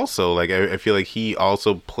that also. Like, I feel like he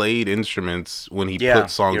also played instruments when he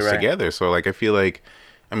put songs together. So, like, I feel like,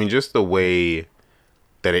 I mean, just the way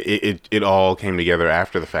that it all came together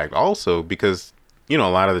after the fact also, because, a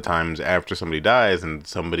lot of the times after somebody dies and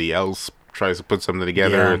somebody else tries to put something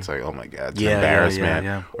together, it's like, oh my God, it's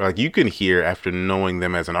embarrassment. Or like, you can hear after knowing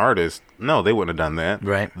them as an artist, no, they wouldn't have done that.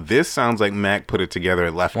 Right. This sounds like Mac put it together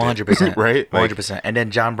and left 100%. It. Right? 100%. And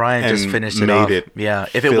then John Bryan just finished it off.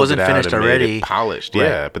 If it wasn't finished already. Polished,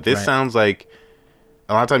 But this sounds like,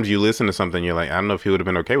 a lot of times you listen to something, you're like, I don't know if he would have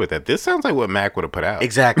been okay with that. This sounds like what Mac would have put out.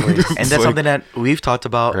 Exactly. And that's something that we've talked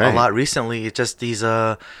about a lot recently. It's just these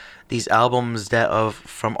albums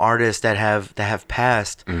from artists that have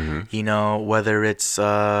passed, whether it's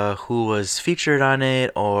who was featured on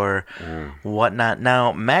it or whatnot.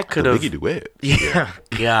 Now, Mac could have... Biggie duet. Yeah.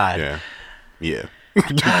 God. Yeah.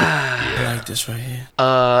 I like this right here.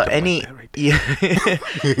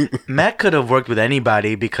 Mac could have worked with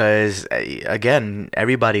anybody because, again,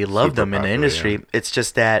 everybody loved them in the industry. Yeah. It's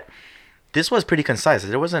just that this was pretty concise.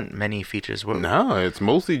 There wasn't many features. No, it's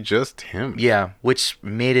mostly just him. Yeah, which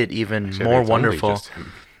made it even more wonderful.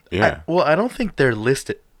 Yeah. I don't think they're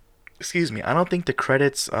listed excuse me, I don't think the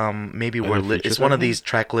credits maybe were it's one of these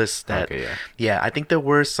track lists that I think there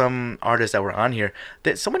were some artists that were on here.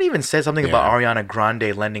 That someone even said something about Ariana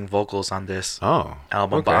Grande lending vocals on this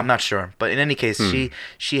album, but I'm not sure. But in any case,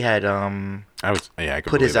 she had I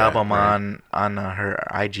put his album on her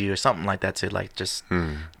IG or something like that to like just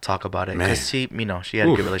talk about it, because she had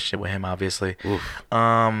a good relationship with him, obviously.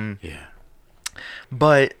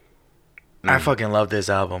 But I fucking love this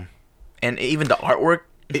album, and even the artwork.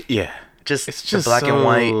 Just it's just the black and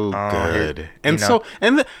white, good, and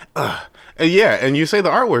and you say the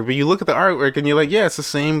artwork, but you look at the artwork and you're like, it's the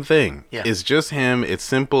same thing. It's just him. It's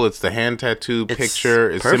simple. It's the hand tattoo picture.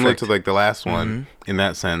 It's similar to like the last one in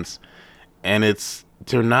that sense, and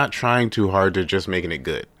they're not trying too hard to just making it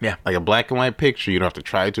good. Like a black and white picture, you don't have to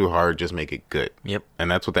try too hard, just make it good. And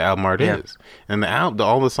that's what the album art is. And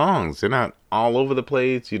all the songs, they're not all over the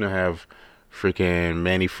place. You don't have freaking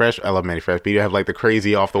Manny Fresh. I love Manny Fresh, but you have like the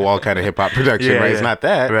crazy off the wall kind of hip hop production, right? It's not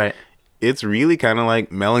that. Right. It's really kind of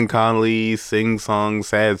like melancholy, sing song,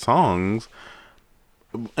 sad songs.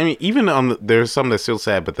 I mean, even there's some that's still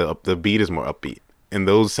sad, but the beat is more upbeat, and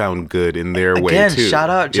those sound good in their way too. Again, shout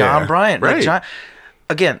out John Bryant. Right. Like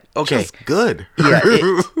again, okay. Just good.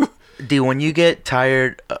 Dude, when you get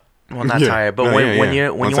tired, well, not tired, but when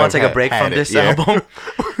you want to take a break from this album,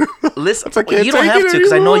 listen. You don't have to,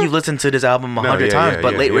 because I know you've listened to this album 100 times.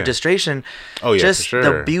 But Late Registration, just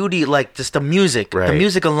the beauty, like just the music, the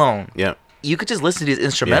music alone. You could just listen to these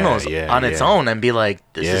instrumentals on its own and be like,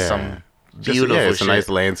 this is some beautiful shit. It's a nice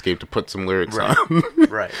landscape to put some lyrics on.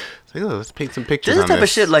 Right. So, let's paint some pictures. This is the type of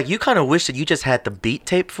shit like you kind of wish that you just had the beat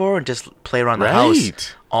tape for and just play around the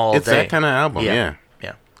house all day. It's that kind of album. Yeah.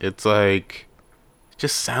 It's like, it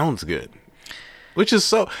just sounds good, which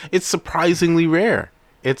is it's surprisingly rare.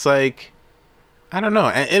 It's like, I don't know.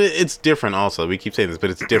 And it's different also. We keep saying this, but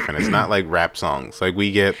it's different. It's not like rap songs. Like,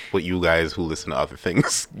 we get what you guys who listen to other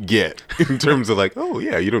things get in terms of like,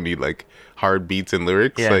 you don't need like hard beats and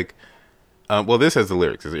lyrics. Like, well, this has the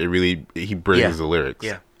lyrics. He brings the lyrics.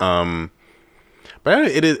 But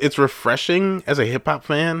it's refreshing as a hip hop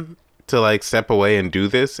fan to like step away and do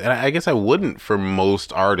this. And I guess I wouldn't for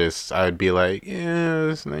most artists. I'd be like,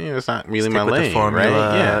 it's not really my lane,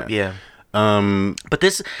 right? But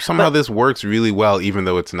this this works really well, even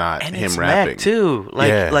though it's not and him it's rapping Mac too.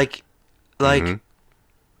 Like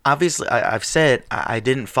obviously I've said I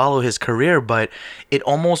didn't follow his career, but it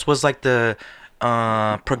almost was like the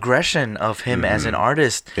progression of him as an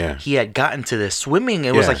artist. He had gotten to this swimming.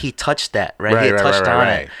 It was like he touched that, right? He had touched on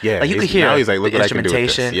it. Like you could hear now he's like, look the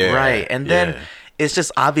instrumentation, right? And then it's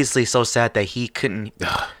just obviously so sad that he couldn't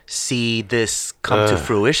see this come to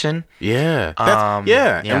fruition.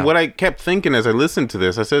 And what I kept thinking as I listened to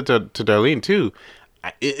this, I said to Darlene too,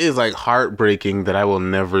 it is like heartbreaking that I will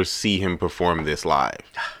never see him perform this live.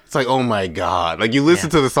 It's like, oh my God. Like you listen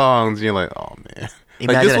to the songs and you're like, oh man.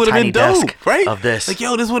 Imagine this would have been dope, right? Of this. Like,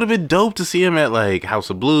 this would have been dope to see him at like House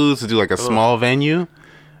of Blues, to do like a small venue,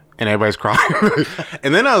 and everybody's crying.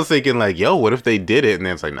 And then I was thinking like, what if they did it? And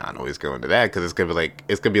then it's like, nah, no, he's going to that, because it's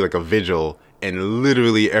gonna be like a vigil, and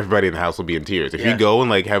literally everybody in the house will be in tears. If you go and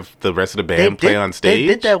like have the rest of the band play on stage.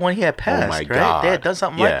 They did that when he had passed. Oh my God. Right? They had done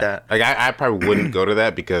something like that. Like I probably wouldn't go to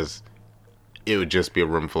that because it would just be a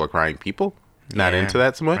room full of crying people. Not into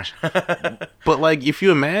that so much. But like, if you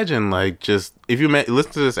imagine, like, just if you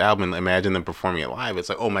listen to this album and imagine them performing it live, it's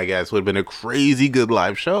like, oh my God, this would have been a crazy good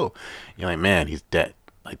live show. You're like, man, he's dead.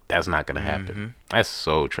 Like, that's not gonna happen. That's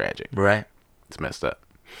so tragic. Right. It's messed up.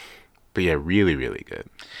 But yeah, really, really good.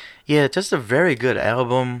 Yeah, just a very good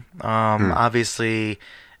album. Obviously,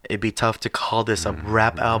 it'd be tough to call this a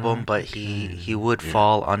rap album, but he would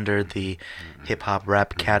fall under the hip hop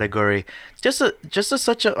rap category. It's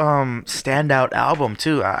such a standout album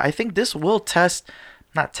too. I think this will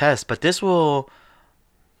but this will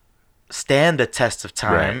stand the test of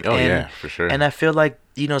time. Right. For sure. And I feel like,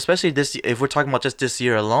 especially this, if we're talking about just this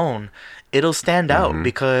year alone, it'll stand out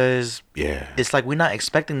because it's like we're not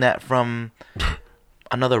expecting that from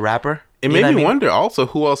another rapper. It made me wonder also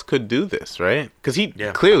who else could do this, right? Because he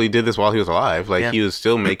clearly did this while he was alive. Like, he was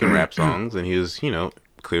still making rap songs, and he was,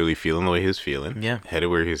 clearly feeling the way he was feeling. Headed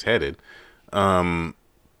where he was headed. But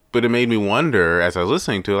it made me wonder, as I was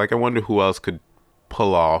listening to it, like, I wonder who else could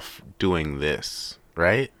pull off doing this,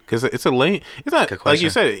 right? Because it's a lane. It's not, like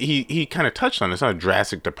you said, he kind of touched on it. It's not a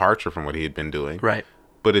drastic departure from what he had been doing. Right.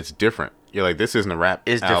 But it's different. You're like, this isn't a rap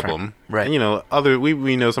album. Right. And,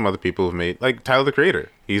 we know some other people who've made, like Tyler, the Creator.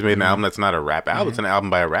 He's made an album that's not a rap album. It's an album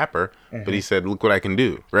by a rapper. But he said, look what I can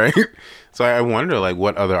do. Right. So I wonder, like,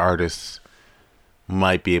 what other artists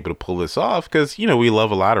might be able to pull this off. Because, we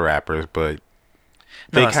love a lot of rappers, but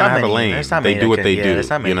they kind of have a lane. They do what they do.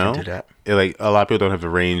 You know, do that. Like a lot of people don't have the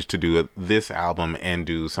range to do this album and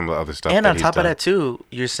do some of the other stuff. And on top of that too,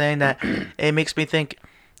 you're saying that it makes me think.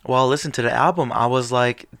 While listening to the album, I was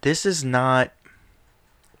like, this is not.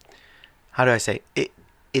 How do I say it?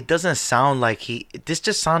 It doesn't sound like this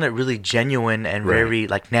just sounded really genuine and very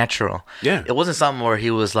like natural. Yeah. It wasn't something where he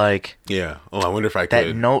was like, yeah. Oh, I wonder if I could.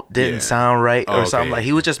 That note didn't sound right or something. Like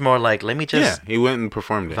he was just more like, let me just. Yeah, he went and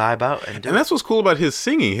performed it. Vibe out and do And that's what's cool about his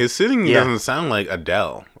singing. His singing doesn't sound like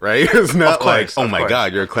Adele, right? It's not like, oh my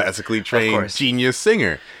God, you're a classically trained genius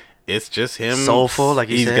singer. It's just him. Soulful, like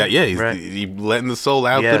you said. He's letting the soul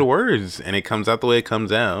out through the words, and it comes out the way it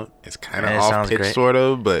comes out. It's kind of off pitch, sort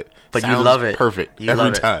of, but you love it. Perfect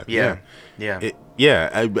every time. Yeah.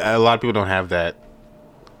 A lot of people don't have that.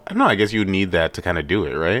 I don't know. I guess you would need that to kind of do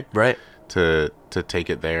it, right? Right. To take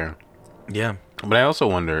it there. Yeah. But I also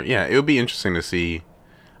wonder. Yeah, it would be interesting to see.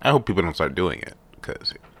 I hope people don't start doing it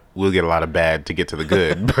because we'll get a lot of bad to get to the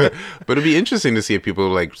good. but it'd be interesting to see if people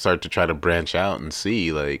like start to try to branch out and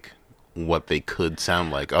see like what they could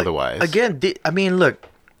sound like otherwise. Again, I mean, look,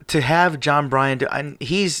 to have John Bryan,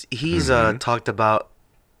 he's talked about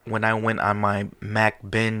when I went on my Mac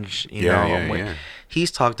binge,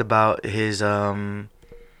 he's talked about his love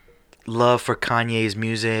for Kanye's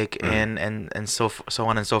music and so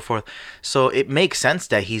on and so forth. So it makes sense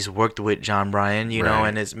that he's worked with John Bryan, you know,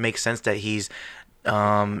 and it makes sense that he's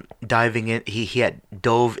diving in. He had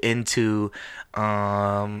dove into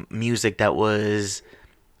music that was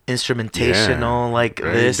instrumentational like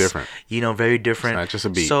very this different. Very different. It's not just a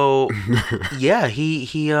beat. So yeah,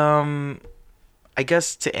 he I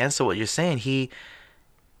guess to answer what you're saying,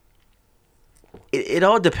 it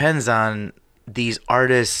all depends on these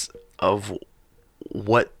artists of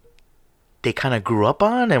what they kind of grew up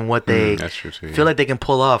on and what they that's true too, feel like they can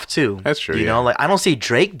pull off too. That's true. You know, like I don't see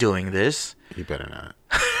Drake doing this. You better not.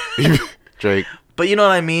 Drake. But you know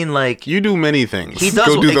what I mean? Like you do many things. He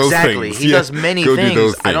does go do exactly. Those things. He does many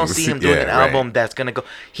things. I don't see him doing an right. album that's gonna go.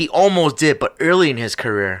 He almost did, but early in his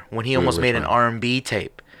career when he almost made an R&B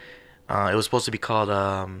tape. It was supposed to be called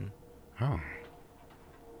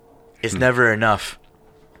It's Never Enough.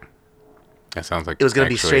 That sounds like it was gonna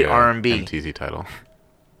be straight R&B. Teezy title.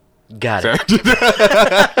 Got it.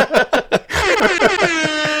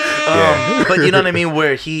 But you know what I mean?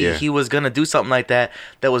 Where he was gonna do something like that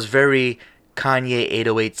was very Kanye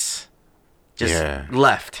 808s, just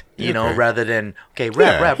left. You know, rather than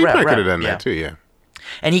rap. He probably could have done that too. Yeah.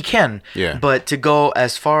 And he can. Yeah. But to go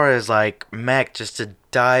as far as like Mac, just to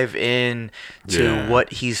dive in to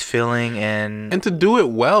what he's feeling and to do it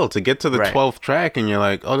well, to get to the 12th track and you're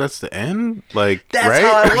like, oh, that's the end? Like, that's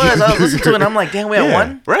how I was. I was listening to it and I'm like, damn, we at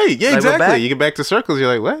one? Right. Yeah, like, exactly. You get back to circles,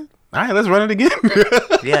 you're like, what? All right, let's run it again.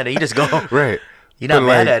 Yeah, then you just go. Right. You're not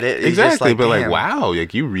mad at it. It's exactly. Just like, but damn. like, wow,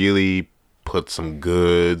 like you really put some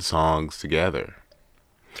good songs together.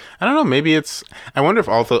 I don't know. Maybe it's. I wonder if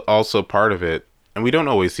also part of it, and we don't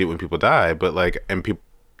always see it when people die, but like, and people,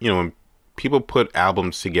 when people put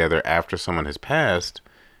albums together after someone has passed.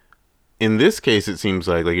 In this case, it seems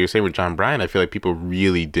like you're saying with John Bryan, I feel like people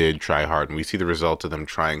really did try hard, and we see the result of them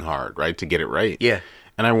trying hard, right, to get it right. Yeah.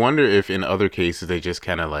 And I wonder if in other cases they just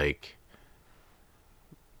kind of like,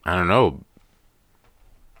 I don't know.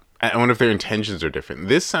 I wonder if their intentions are different.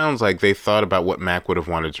 This sounds like they thought about what Mac would have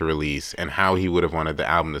wanted to release and how he would have wanted the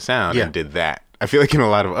album to sound and did that. I feel like in a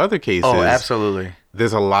lot of other cases, absolutely,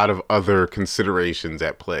 there's a lot of other considerations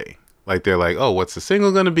at play. Like they're like, oh, what's the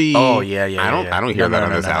single gonna be? Oh yeah. I don't hear that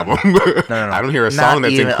on this album. No. I don't hear a song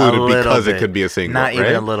that's included because it could be a single. Not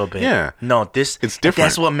even a little bit. Yeah. No, it's different.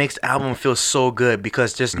 That's what makes the album feel so good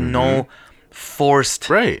because there's no forced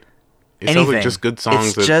It sounds like just good songs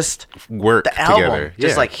it's that just work the album. together.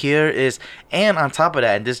 Just like here is, and on top of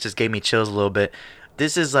that, and this just gave me chills a little bit.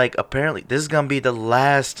 This is like apparently this is gonna be the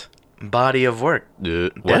last body of work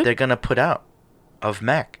that they're gonna put out of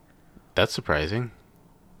Mac. That's surprising.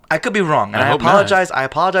 I could be wrong, and I apologize. I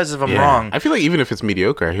apologize if I'm wrong. I feel like even if it's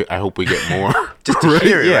mediocre, I hope we get more. Just to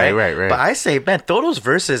hear it, right. But I say, man, throw those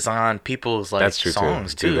verses on people's like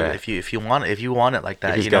songs too. If you want it like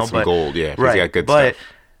that, if he's got some gold, if he's got good stuff.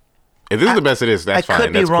 If this is the best it is, that's fine. I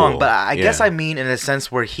could be wrong, but I yeah. guess I mean in a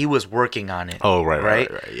sense where he was working on it. Oh,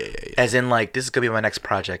 right. Yeah. As in, like, this is gonna be my next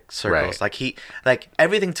project. Circles. Right. Like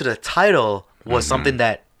everything to the title was something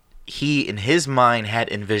that he, in his mind,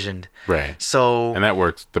 had envisioned. Right. So. And that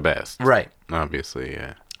works the best. Right. Obviously,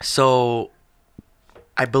 yeah. So.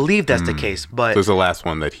 I believe that's the case, but. So it's the last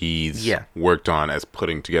one that he's worked on as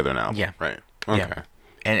putting together an album. Yeah. Right. Okay. Yeah.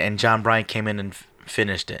 And John Bryan came in and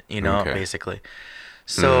finished it. Basically.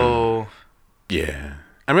 So. Yeah.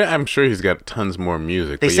 I mean, I'm sure he's got tons more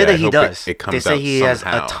music. They say that he does. It comes they say he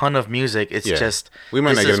somehow. has a ton of music. It's just we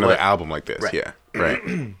might not get another album like this. Right. Yeah,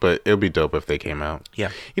 right. But it would be dope if they came out.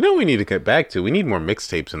 Yeah. You know what we need to get back to? We need more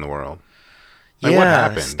mixtapes in the world. Like, yeah. What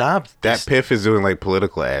happened? Stop. That Piff is doing like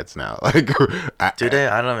political ads now. Like, do they?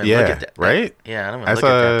 I don't even look at that. Right? Yeah, I don't even look at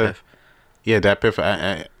that Piff. Yeah, that Piff.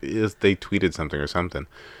 They tweeted something or something,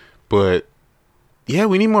 but yeah,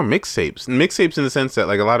 we need more mixtapes. Mixtapes in the sense that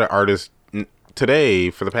like a lot of artists today,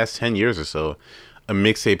 for the past 10 years or so, a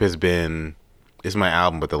mixtape has been, "It's my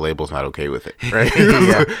album, but the label's not okay with it." Right?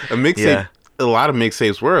 Yeah. A mixtape. A lot of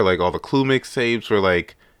mixtapes were like all the Clue mixtapes were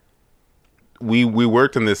like, we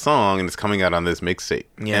worked on this song and it's coming out on this mixtape.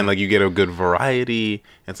 Yeah. And like you get a good variety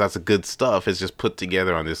and lots of good stuff. It's just put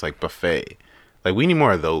together on this like buffet. Like we need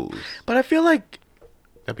more of those. But I feel like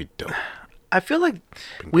that'd be dope. I feel like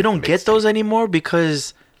we don't get those anymore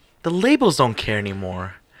because the labels don't care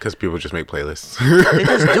anymore. Because people just make playlists. They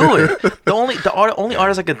just do it. The only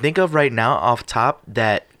artist I can think of right now off top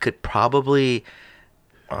that could probably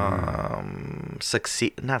not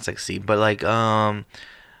succeed, but like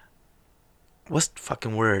what's the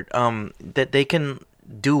fucking word? That they can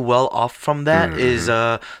do well off from that is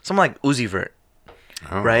someone like Uzi Vert.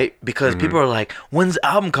 Oh. Right? Because people are like, when's the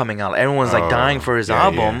album coming out? Everyone's like dying for his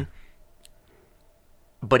album. Yeah.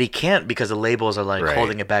 But he can't because the labels are like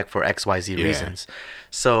holding it back for XYZ reasons.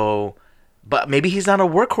 So, but maybe he's not a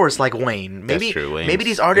workhorse like Wayne. Maybe that's true. Maybe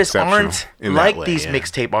these artists aren't like these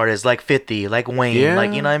mixtape artists like 50, like Wayne,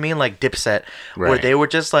 like, you know what I mean? Like Dipset, where they were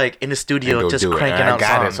just like in the studio just cranking out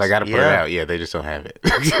songs. So I got to put it out. Yeah, they just don't have it.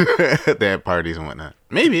 They have parties and whatnot.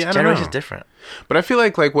 Maybe, I don't know. Generation's different. But I feel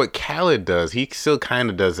like what Khaled does, he still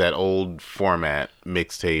kind of does that old format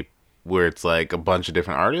mixtape where it's like a bunch of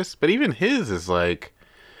different artists. But even his is like,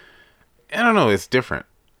 I don't know, it's different.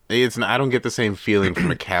 I don't get the same feeling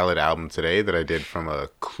from a Khaled album today that I did from a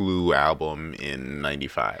Clue album in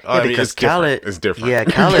 '95. Yeah, because Khaled is different. Yeah,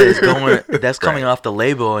 Khaled is going. That's coming off the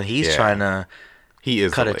label, and he's trying to. He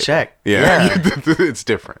is cut a check. Yeah. It's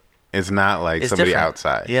different. It's not like somebody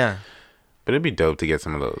outside. Yeah, but it'd be dope to get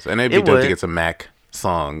some of those, and it'd be dope to get some Mac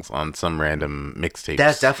songs on some random mixtapes.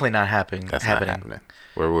 That's definitely not happening. That's not happening.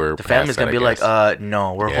 Where the family's gonna be like,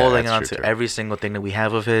 no, we're holding on to every single thing that we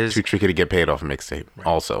have of his. Too tricky to get paid off a mixtape. Right.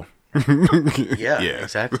 Also. Yeah,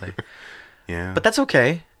 exactly. Yeah, but that's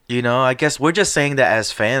okay. You know, I guess we're just saying that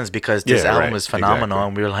as fans because this album is phenomenal,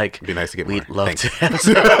 and we were like, it'd be nice to get we'd more. love to have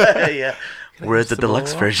yeah. Where's the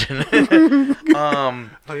deluxe version? But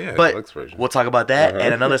deluxe version. We'll talk about that.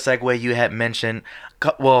 And another segue you had mentioned.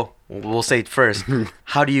 Well, we'll say first.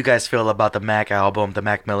 How do you guys feel about the Mac album, the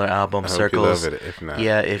Mac Miller album, I Circles? Hope you love it. If not,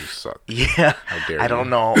 you suck. Yeah, how dare I don't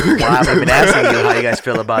know why I've been asking you how you guys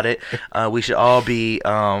feel about it. We should all be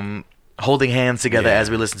holding hands together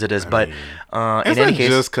as we listen to this. But in any case,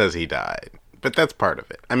 just because he died. But that's part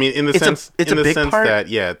of it. I mean, in the sense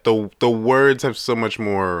that the words have so much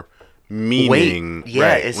more meaning,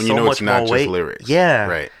 right? It's when so you know much it's not more just lyrics,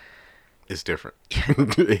 right? It's different.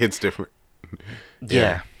 It's different.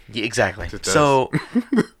 Yeah, exactly. So,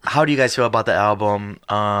 how do you guys feel about the album?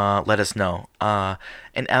 Let us know.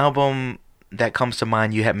 An album that comes to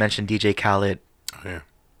mind, you had mentioned DJ Khaled.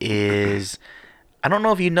 Is I don't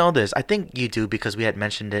know if you know this. I think you do because we had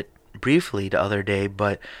mentioned it briefly the other day.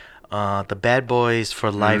 But the Bad Boys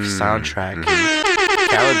for Life soundtrack.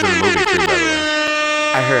 Khaled's in the movie too, by the way.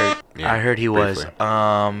 I heard he briefly.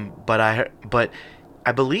 was. But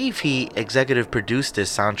I believe he executive produced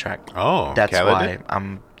this soundtrack. Oh, that's Khaled why did?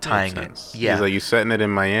 I'm tying it. Yeah, he's like, you setting it in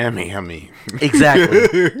Miami. I mean, exactly.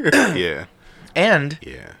 Yeah, and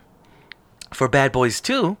for Bad Boys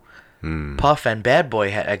 2, Puff and Bad Boy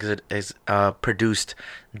had produced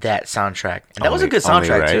that soundtrack, and that was a good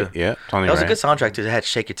soundtrack too. Yeah, that was a good soundtrack too. It had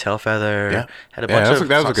Shake Your Tail Feather. Yeah, had a bunch of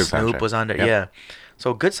that was a good Snoop soundtrack. Was on there. Yep. Yeah,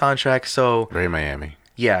 so good soundtrack. So very Miami.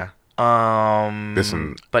 Yeah.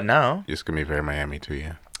 Listen, but now it's gonna be very Miami too.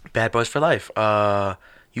 Yeah. Bad Boys for Life.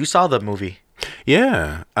 You saw the movie.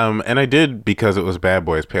 Yeah. And I did, because it was Bad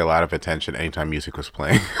Boys, pay a lot of attention anytime music was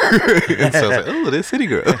playing. And so I was like, oh, there's City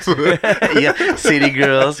Girls. Yeah, City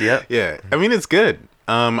Girls. Yep. Yeah. I mean, it's good.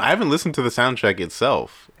 I haven't listened to the soundtrack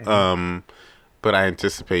itself. But I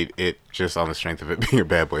anticipate it just on the strength of it being a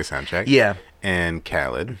Bad Boy soundtrack. Yeah. And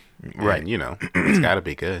Khaled. Right. And, you know, it's got to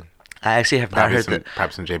be good. I actually have not heard that.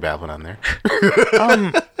 Probably some J Balvin on there.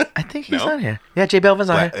 I think he's on here. Yeah, J Balvin's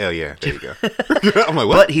on here. Oh, yeah. There you go. I'm like,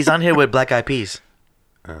 what? But he's on here with Black Eyed Peas.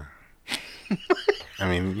 I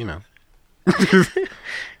mean, you know.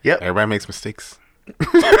 Yep. Everybody makes mistakes.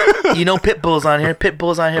 You know Pitbull's on here.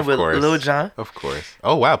 Pitbull's on here with Lil Jon. Of course.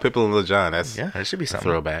 Oh, wow. Pitbull and Lil Jon. That should be something.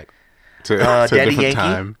 Throwback to Daddy a different Yankee.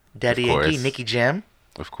 time. Daddy Yankee. Nicky Jam.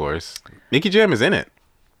 of course. Nicky Jam is in it.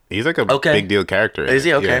 He's like a big deal character. Is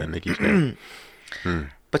he? Okay. Yeah, Nicky Jam.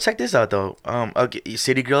 But check this out though.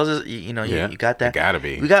 City Girls is you got that. It gotta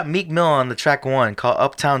be. We got Meek Mill on the track 1 called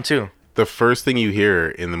Uptown 2. The first thing you hear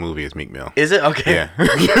in the movie is Meek Mill. Is it? Okay. Yeah.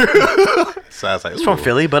 So I was like, it's from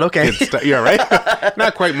Philly, but okay. Yeah, right.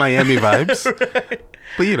 Not quite Miami vibes,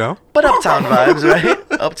 but you know. But Uptown vibes, right?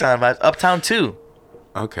 Uptown vibes. Uptown 2.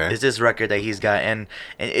 Okay. Is this record that he's got, and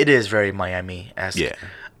it is very Miami-esque. Yeah.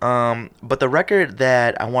 But the record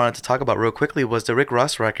that I wanted to talk about real quickly was the Rick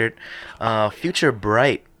Ross record, Future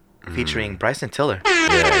Bright, featuring Bryson Tiller. Yeah.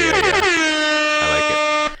 I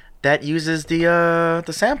like it. That uses the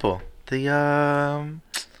sample, the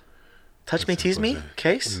Touch Me, Tease Me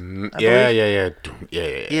case. Yeah.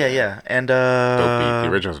 And dope beat. The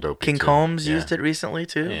original's dope. King Combs used it recently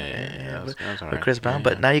too. Yeah. With Chris Brown,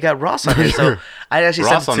 but now you got Ross on there. So I actually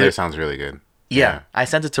Ross sent on there sounds really good. Yeah, I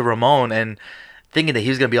sent it to Ramon and thinking that he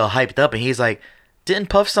was gonna be all hyped up, and he's like, "Didn't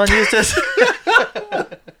Puff's son use this?"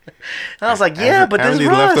 And I was like, "Yeah, but this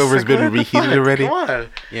Ross. Leftovers been reheated already." Come on.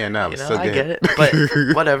 Yeah, no, it's so good. I get it, but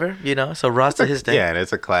whatever, So Ross did his thing. Yeah, and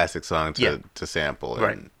it's a classic song to sample.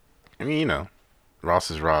 Right. And, I mean, Ross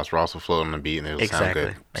is Ross. Ross will float on the beat and it'll sound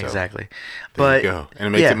good. So, exactly. There you go. And it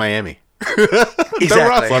makes it Miami. Exactly. Throw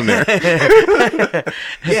Ross on there.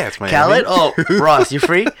 Yeah, it's Miami. Khaled? Oh, Ross, you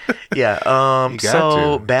free? Yeah.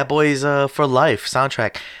 To. Bad Boys for Life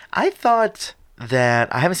soundtrack. I thought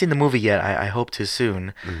that I haven't seen the movie yet. I hope to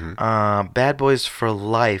soon. Bad Boys for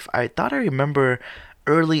Life. I thought I remember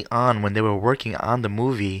early on when they were working on the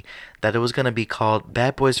movie that it was gonna be called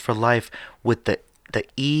Bad Boys for Life with the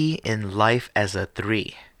E in life as a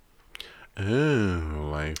 3. Oh,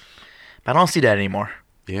 life. But I don't see that anymore.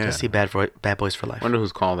 Yeah. Just see Bad Boys for Life. I wonder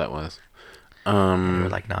whose call that was. They were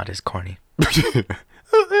like, nah, it's corny. It's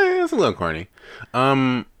a little corny.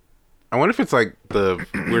 I wonder if it's like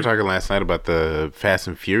we were talking last night about the Fast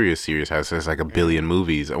and Furious series, how it's like a billion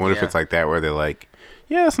movies. I wonder if it's like that where they're like,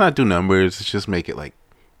 yeah, let's not do numbers. Let's just make it like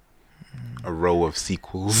a row of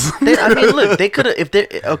sequels. Look, they could have, if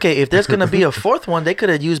there's going to be a 4th one, they could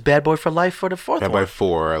have used Bad Boy for Life for the 4th one. Bad Boy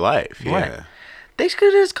for Life, yeah. Right. They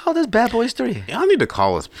could have just called this Bad Boys 3. Y'all need to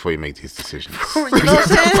call us before you make these decisions. You know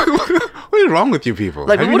what I'm saying? What is wrong with you people?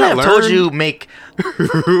 Like, we wouldn't have told you make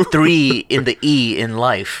 3 in the E in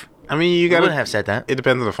life. I mean, you gotta. Wouldn't have said that. It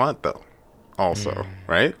depends on the font, though. Also,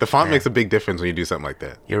 right? The font makes a big difference when you do something like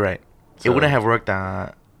that. You're right. So, it wouldn't have worked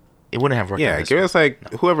on. It wouldn't have worked. Yeah, give us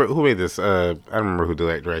like who made this. I don't remember who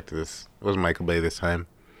directed this. It was Michael Bay this time.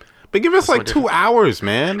 But give us like 2 hours,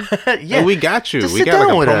 man. Yeah, and we got you. Just we got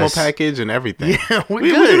like a promo us. package and everything. Yeah, we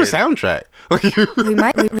do the soundtrack.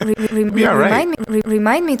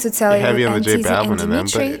 Remind me to tell you. Heavy on the J Teezy Balvin and them,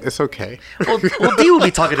 Dimitri. but it's okay. Well, D will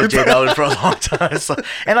be talking to J Balvin for a long time,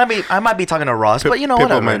 and I might be talking to Ross, but Pitbull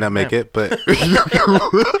whatever. might not make it, but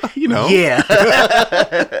Yeah.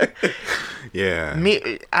 Yeah.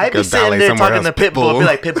 I'd be sitting there talking to Pitbull, be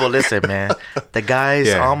like, Pitbull, listen, man. The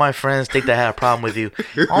guys, all my friends think they had a problem with you.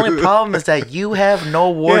 Only problem is that you have no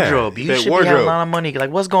wardrobe. You should be having a lot of money. Like,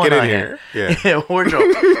 what's going on here? Yeah.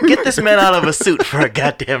 Wardrobe. Get this man out of a suit for a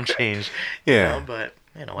goddamn change. Yeah. But,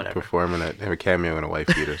 whatever. Performing have a cameo in a wife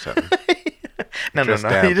beat or something. No.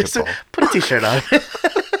 You just put a t-shirt on.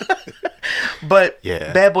 But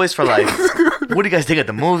Bad Boys for Life. What do you guys think of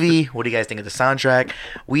the movie? What do you guys think of the soundtrack?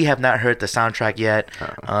 We have not heard the soundtrack yet.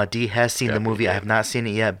 D has seen the movie. I have not seen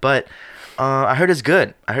it yet, but I heard it's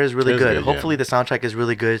good. I heard it's really good. Hopefully the soundtrack is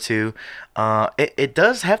really good too. It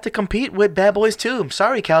does have to compete with Bad Boys 2. I'm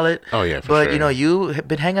sorry, Khaled. Oh yeah, but sure. You have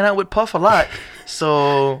been hanging out with Puff a lot,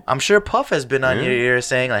 so I'm sure Puff has been on your ear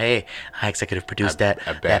saying like, "Hey, I executive produced that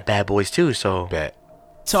Bad Boys 2." So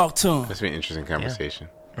talk to him. That's been an interesting conversation.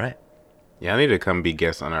 Yeah. Right. Yeah, I need to come be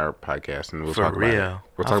guest on our podcast and we'll talk about it.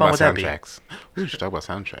 We'll talk about soundtracks. We should talk about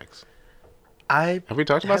soundtracks. Have we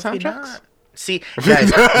talked about soundtracks? See,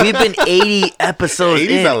 guys, we've been 80 episodes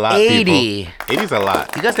 80's in. a lot, 80. People. 80's a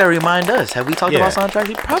lot. You guys gotta remind us. Have we talked about soundtracks?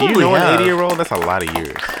 We probably have. Do you know have. an 80-year-old? That's a lot of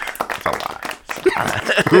years. That's a lot.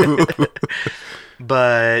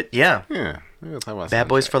 But yeah. Yeah. We'll talk about Bad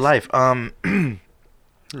Boys for Life.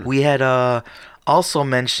 We had also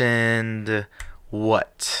mentioned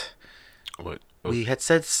what? We had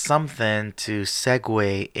said something to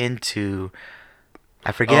segue into.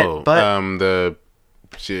 I forget, but the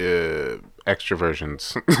extra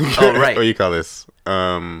versions. Oh right. What do you call this?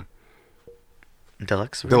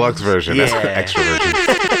 Deluxe version. Yeah. That's extra version.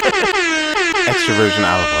 Extra version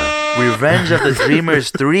olive oil. Revenge of the Dreamers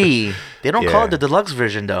 3. They don't call it the deluxe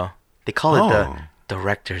version though. They call it the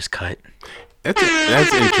director's cut. That's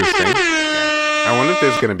interesting. I wonder if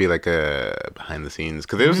there's gonna be like a behind the scenes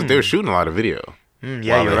because they were shooting a lot of video.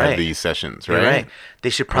 Yeah, you're they right. had these sessions, right? You're right. They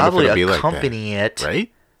should probably accompany it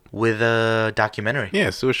right? with a documentary.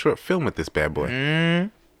 Yeah, so a short film with this bad boy.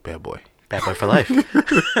 Bad boy. Bad boy for life.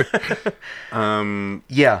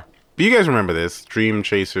 Yeah. But you guys remember this? Dream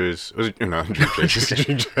Chasers. Was it, no, Dream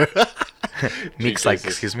Chasers. Meek's like,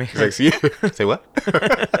 excuse me? He's like, say what?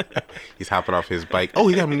 He's hopping off his bike. Oh,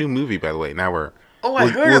 he got a new movie, by the way. Now I heard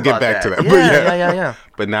we'll about get back that. to that. Yeah.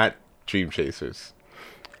 But not Dream Chasers.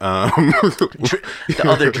 The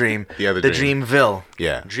other dream. The other the dream. Dreamville.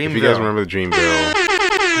 Yeah. Dreamville. If you guys remember the Dreamville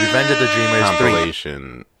Revenge of the Dreamers 3.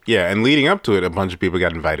 compilation. Yeah, and leading up to it, a bunch of people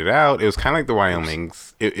got invited out. It was kind of like the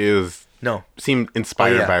Wyoming's. Seemed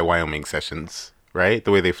inspired by Wyoming sessions, right?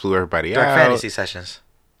 The way they flew everybody Dark out. Fantasy sessions.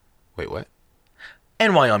 Wait, what?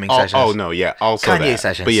 And Wyoming sessions. Oh, no, yeah. Also Kanye that.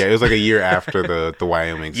 sessions. But yeah, it was like a year after the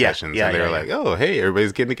Wyoming sessions. Yeah, and they were like, oh, hey,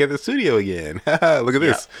 everybody's getting together in the studio again. Look at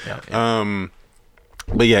this. Yeah.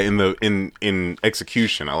 But yeah, in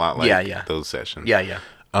execution, a lot like those sessions. Yeah.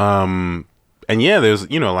 And yeah, there's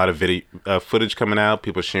a lot of video footage coming out.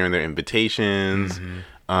 People sharing their invitations.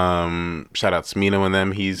 Shout out Smino and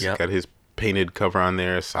them. He's got his painted cover on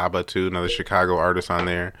there. Saba too, another Chicago artist on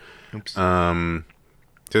there. Oops.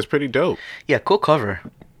 It's pretty dope. Yeah, cool cover.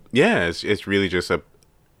 Yeah, it's really just an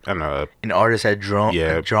artist had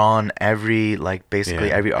drawn every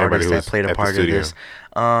every artist that played a part of this.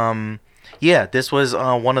 Yeah, this was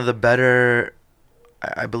one of the better,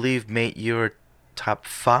 I believe, made your top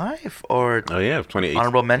 5 or of 2018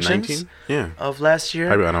 honorable mentions 19? of last year.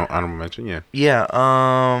 Probably honorable mention, yeah.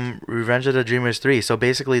 Yeah, Revenge of the Dreamers 3. So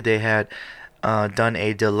basically they had done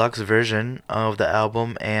a deluxe version of the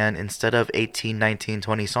album, and instead of 18, 19,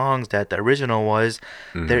 20 songs that the original was,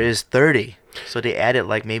 there is 30. So they added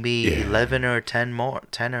maybe 11 or 10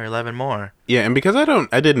 or 11 more. Yeah, and because I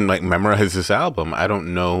didn't memorize this album, I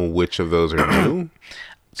don't know which of those are new.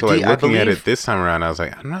 So looking at it this time around, I was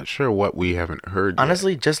like, I'm not sure what we haven't heard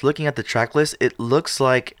honestly, just looking at the track list, it looks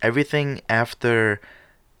like everything after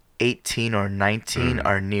 18 or 19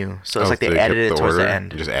 are new. So it's like they added it towards the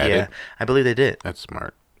end. Just added? Yeah, I believe they did. That's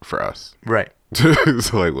smart for us. Right. So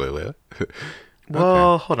wait.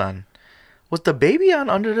 Well, hold on. Was the baby on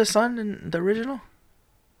Under the Sun in the original?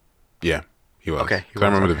 Yeah, he was. Okay. I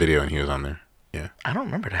remember the video and he was on there. Yeah. I don't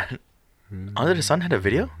remember that. Under the Sun had a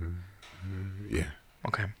video? Yeah.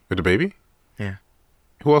 Okay. With the baby? Yeah.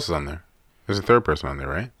 Who else is on there? There's a third person on there,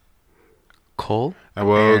 right? Cole? I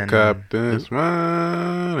woke up this morning.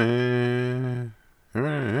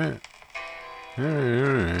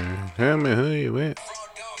 Tell me who you with.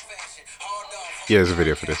 Yeah, there's a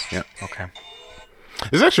video for this. Yeah. Okay.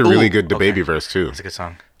 It's actually really good DaBaby verse too. It's a good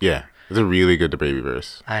song. Yeah, it's a really good DaBaby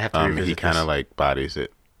verse. I have to revisit he kind of bodies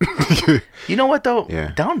it. You know what though?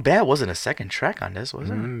 Yeah. Down Bad wasn't a second track on this, was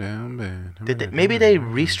it? Down Bad. Maybe they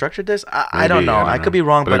restructured this. I don't know. I could be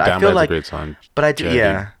wrong, but I feel like. A great song. But I do.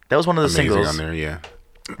 Yeah, that was one of the singles on there. Yeah.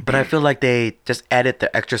 But I feel like they just added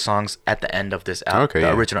the extra songs at the end of this album,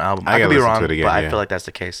 the original album. I could be wrong, but I feel like that's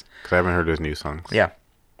the case. Because I haven't heard those new songs. Yeah.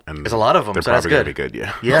 And there's a lot of them, so that's good. Be good.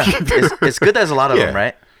 Yeah. Yeah. It's good. There's a lot of them,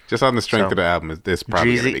 right? Just on the strength of the album, it's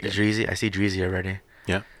probably gonna be good. Dreezy. I see Dreezy already.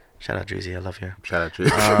 Yeah. Shout out Dreezy. I love you. Shout out Dreezy.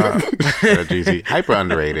 Shout out Dreezy. Hyper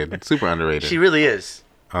underrated. Super underrated. She really is.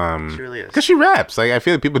 She really is. Because she raps. I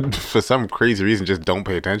feel like people, for some crazy reason, just don't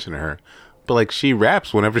pay attention to her. But she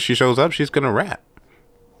raps whenever she shows up. She's gonna rap.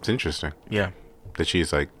 It's interesting. Yeah. That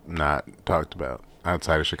she's not talked about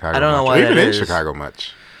outside of Chicago. I don't know much. why Or even that in is. Chicago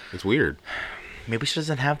much. It's weird. Maybe she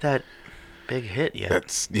doesn't have that big hit yet.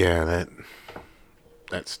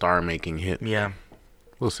 That star-making hit. Yeah.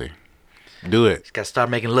 We'll see. Do it. She's got to start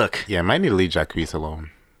making look. Yeah, I might need to leave Jacquees alone,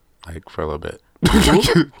 for a little bit.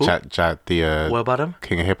 Who? Chat the what about him?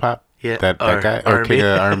 King of Hip Hop. Yeah. That guy or King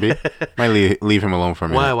of R&B. Might leave him alone for a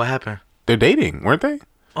minute. Why? What happened? They're dating, weren't they?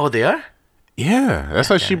 Oh, they are? Yeah, that's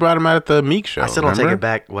why she brought him out at the Meek show. I still don't take it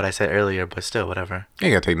back what I said earlier, but still, whatever. You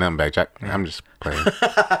ain't gotta take nothing back, Jack. Yeah. I'm just playing.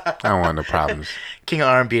 I don't want no problems. King of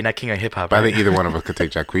R&B, not King of Hip Hop. But I think either one of us could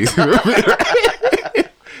take Jacquees.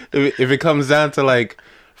 If it comes down to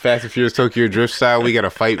Fast and Furious Tokyo Drift style, we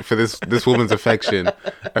gotta fight for this woman's affection.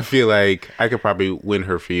 I feel like I could probably win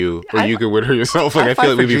her for you, or you could win her yourself. I feel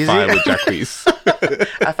like we'd be fine with Jacquees.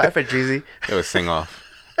 I fight for Dreezy. It was sing off.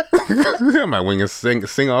 I might wing a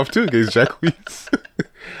sing off too against Jacquees.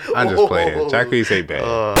 I'm just playing. Jacquees ain't bad.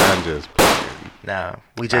 I'm just playing. No,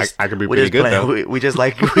 we just I could be pretty good though. We just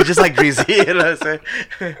like Dreezy. You know what I'm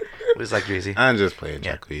saying? We just like Dreezy. I'm just playing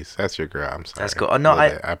Jacquees. That's your girl. I'm sorry. That's cool. Oh, no, I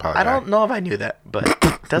apologize. I don't know if I knew that,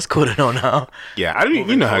 but that's cool to know now. Yeah, I didn't.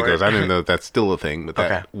 You know how it goes. I didn't know if that's still a thing, but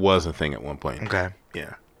that was a thing at one point. Okay.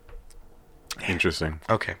 Yeah. Interesting.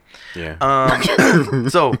 Okay. Yeah.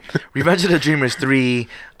 So, Revenge of the Dreamers 3,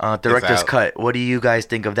 director's cut. What do you guys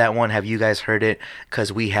think of that one? Have you guys heard it?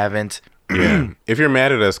 Because we haven't. Yeah. If you're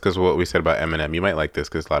mad at us because what we said about Eminem, you might like this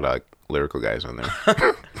because a lot of like lyrical guys on there.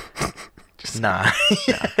 Nah.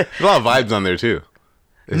 There's a lot of vibes on there too.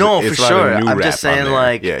 No, for sure. I'm just saying,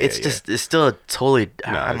 like, yeah, it's still a totally,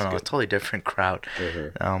 I don't know, good. a totally different crowd.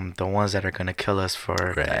 The ones that are gonna kill us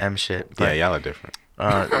for the M shit. But, yeah, y'all are different.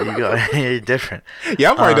 You're different.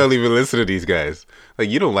 Y'all probably don't even listen to these guys. Like,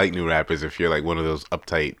 you don't like new rappers if you're like one of those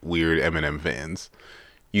uptight, weird Eminem fans.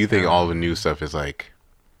 You think all the new stuff is like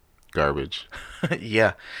garbage.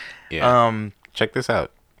 Yeah. Check this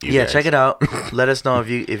out. Check it out. Let us know if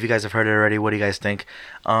you guys have heard it already. What do you guys think?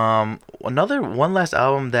 One last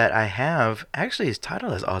album that I have actually is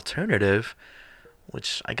titled as alternative,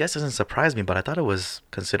 which I guess doesn't surprise me, but I thought it was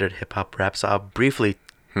considered hip hop rap, so I'll briefly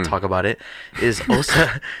talk about it. Is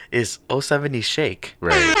 070 Shake.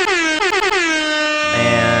 Right.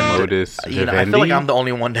 And Modus Vivendi? I feel like I'm the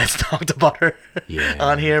only one that's talked about her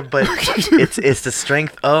on here, but it's the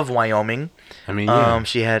strength of Wyoming. I mean,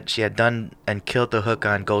 she had done and killed the hook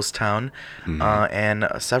on Ghost Town, and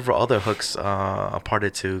several other hooks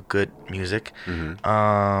parted to Good Music.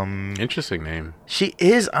 Interesting name. She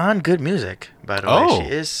is on Good Music, by the way. She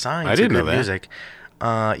is signed to Good Music.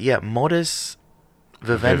 Modus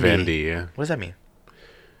Vivendi. Yeah. What does that mean?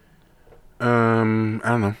 I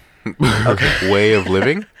don't know. Okay. Way of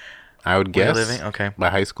living, I would guess. Way of living, okay.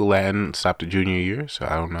 My high school Latin stopped at junior year, so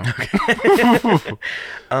I don't know.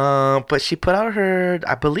 Okay. But she put out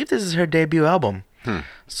I believe this is her debut album.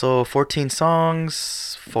 So 14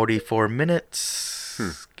 songs, 44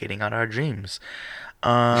 minutes, getting out our dreams.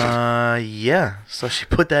 Yeah. So she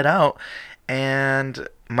put that out, and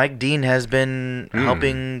Mike Dean has been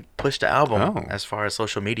helping push the album as far as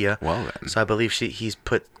social media. Well then. So I believe he's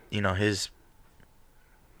put his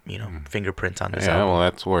fingerprints on this album. Yeah, well,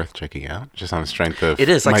 that's worth checking out. Just on the strength of it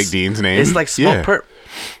is Mike Dean's name. It's like Smoke Perp.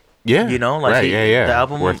 Yeah. Like the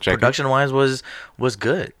album production wise was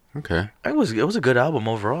good. Okay. It was a good album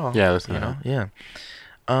overall. Yeah, listen to that. Yeah.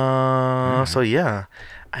 So yeah,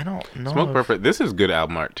 I don't know. Smoke Perp. This is good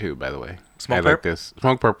album art too, by the way. Smoke I like this.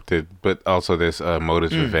 Smoke Perp did, but also this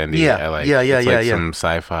Modus Vivendi. Yeah. I like. Yeah. It's like some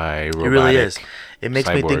sci-fi robotic. It really is. It makes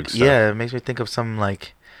me think. stuff. Yeah, it makes me think of some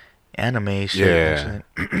like anime shit.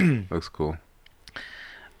 Yeah. Looks cool.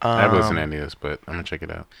 I haven't listened to any of this, but I'm gonna check it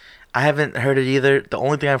out. I haven't heard it either. The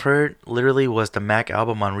only thing I've heard literally was the Mac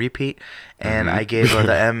album on repeat, and I gave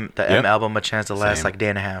the M album a chance the last like day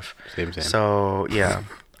and a half. Same. So yeah.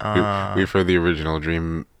 We've heard the original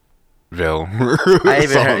Dreamville.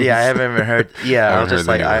 I haven't even heard. Yeah, I was just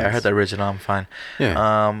like, I heard the original. I'm fine.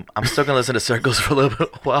 Yeah. I'm still gonna listen to Circles for a little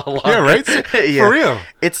bit while longer. Yeah, right. Yeah. For real.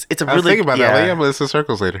 It's a really. I was thinking about that. Like, I'm gonna listen to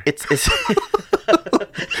Circles later. It's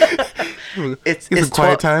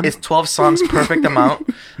quiet time. It's 12 songs, perfect amount.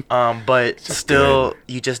 But still,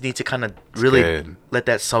 you just need to kind of really let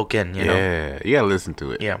that soak in. You know. Yeah, you gotta listen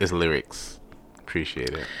to it. Yeah. It's lyrics. Appreciate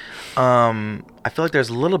it. I feel like there's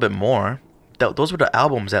a little bit more. Those were the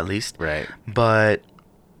albums, at least. Right. But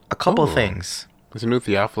a couple of things. There's a new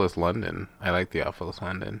Theophilus London. I like Theophilus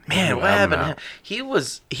London. Man, what happened? He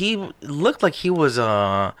looked like he was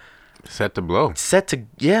set to blow.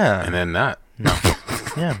 Yeah. And then not. No.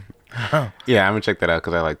 Yeah. Yeah, I'm gonna check that out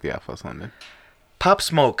because I like Theophilus London. Pop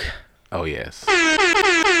Smoke. Oh yes.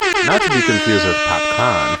 Not to be confused with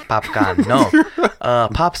Popcorn. Popcorn, no.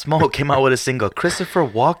 Pop Smoke came out with a single, Christopher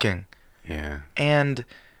Walken. Yeah. And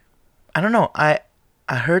I don't know. I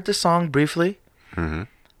heard the song briefly. Mm-hmm.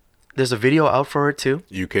 There's a video out for it too.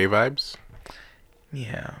 UK vibes?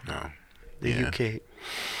 Yeah. No. The UK.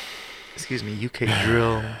 Excuse me, UK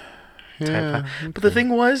drill type. But the thing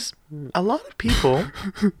was, a lot of people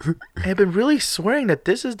have been really swearing that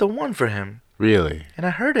this is the one for him. Really? And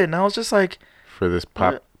I heard it, and I was just like, for this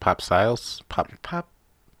pop styles, pop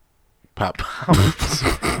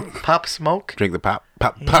Smoke. Drink the pop.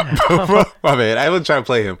 Yeah. My man, I was trying to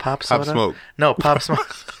play him. Pop Smoke. No, Pop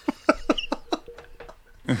Smoke.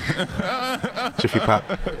 Jiffy Pop.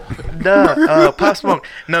 Pop Smoke.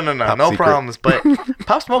 No, Pop no Secret. problems. But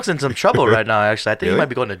Pop Smoke's in some trouble right now. Actually, I think he might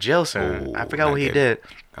be going to jail soon. Ooh, I forgot what he did.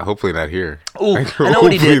 Hopefully not here. Ooh, I know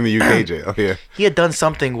what he did. In the UK jail. Oh, yeah. He had done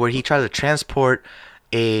something where he tried to transport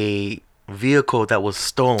a vehicle that was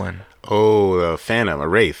stolen. Oh, the Phantom, a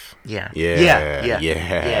Wraith. Yeah.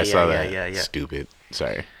 I saw that. Yeah. Stupid.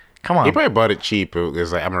 Sorry. Come on. He probably bought it cheap. It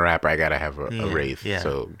was like, I'm a rapper. I gotta have a Wraith. Yeah.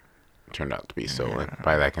 So it turned out to be stolen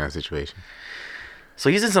by that kind of situation. So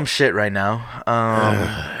he's in some shit right now.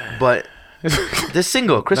 But This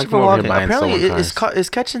single, Christopher Walken, apparently is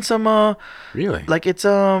catching some really, like it's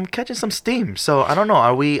catching some steam. So I don't know.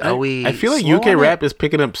 Are we? I feel like UK rap is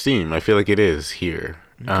picking up steam. I feel like it is here.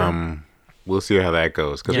 Okay. We'll see how that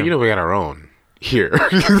goes because we got our own here.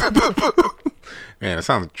 Man, it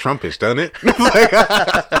sounds Trumpish, doesn't it?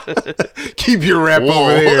 Keep your rap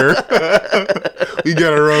over there. We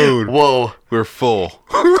got our own. Whoa, we're full.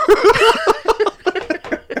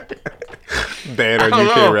 Ban our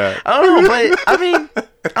UK rap. I don't know, but I mean,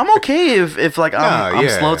 I'm okay if like I'm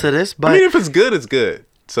slow to this. But I mean, if it's good, it's good.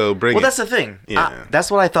 So bring it. Well, that's the thing. Yeah,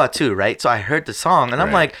 that's what I thought too, right? So I heard the song and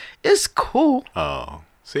I'm like, it's cool. Oh,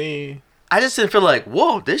 see, I just didn't feel like,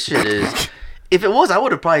 whoa, this shit is. If it was, I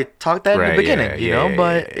would have probably talked that in the beginning, you know.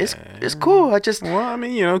 But it's cool. Well, I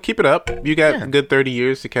mean, keep it up. You got a good 30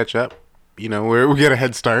 years to catch up. We get a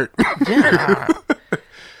head start. Yeah.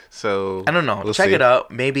 So I don't know. Check it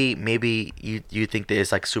out. Maybe you think that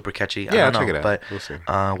it's like super catchy. I don't know, check it out. But we'll see.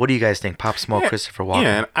 What do you guys think? Pop Smoke, Christopher Walken.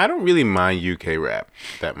 Yeah, and I don't really mind UK rap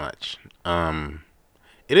that much.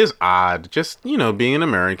 It is odd, just being an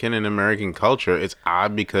American and American culture. It's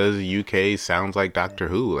odd because UK sounds like Doctor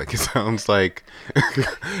Who. Like it sounds like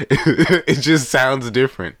it just sounds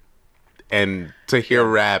different. And to hear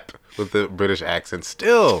rap with the British accent,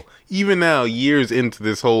 still, even now, years into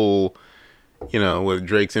this whole, with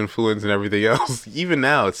Drake's influence and everything else, even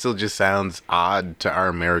now, it still just sounds odd to our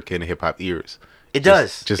American hip hop ears. It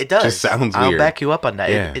does. It does. Just sounds weird. I'll back you up on that.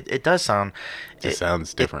 Yeah. It does sound. It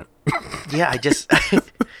sounds different. Yeah, I just.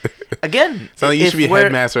 Again. It's like you should be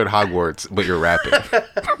headmaster at Hogwarts, but you're rapping.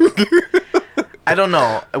 I don't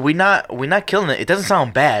know. We're not killing it. It doesn't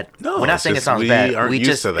sound bad. No, we're not saying it sounds bad. We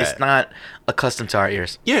used to that. It's not accustomed to our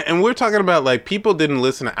ears. Yeah, and we're talking about like people didn't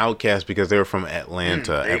listen to Outkast because they were from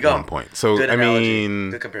Atlanta at one point. So good analogy.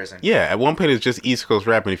 Good comparison. Yeah, at one point it's just East Coast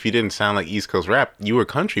rap, and if you didn't sound like East Coast rap, you were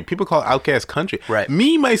country. People call Outkast country. Right.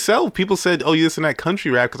 Me myself, people said, "Oh, you listen to that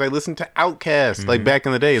country rap because I listened to Outkast like back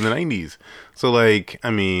in the day in the '90s." So like, I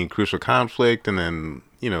mean, Crucial Conflict, and then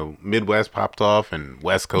Midwest popped off and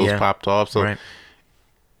West Coast popped off. So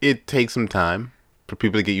it takes some time for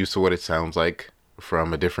people to get used to what it sounds like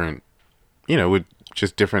from a different, with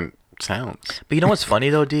just different sounds. But you know what's funny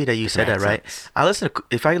though, D, that you said that, right?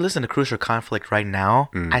 If I listen to Crucial Conflict right now,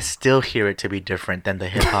 I still hear it to be different than the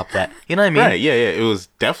hip hop that, you know what I mean? Right, yeah. It was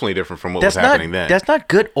definitely different from what was happening then. That's not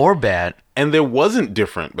good or bad. And there wasn't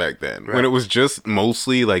different back then. When it was just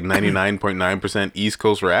mostly like 99.9% East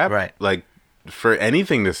Coast rap. Right. Like, for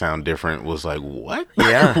anything to sound different was like, what?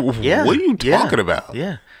 Yeah. What are you talking about?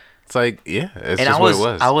 Yeah. It's like, it's just what it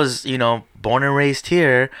was. I was, born and raised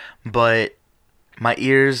here, but my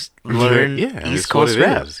ears learn East Coast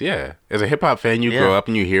rap. Yeah. As a hip hop fan, you grow up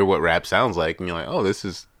and you hear what rap sounds like, and you're like, oh, this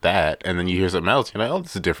is that. And then you hear something else, you're like, oh,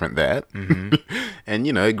 this is different that. And,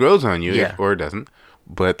 it grows on you, or it doesn't.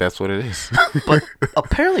 But that's what it is. But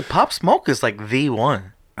apparently Pop Smoke is like the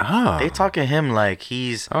one. Oh. They talking him like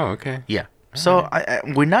he's... Oh, okay. Yeah. So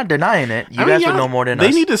we're not denying it. You guys would know more than us.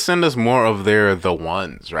 They need to send us more of their the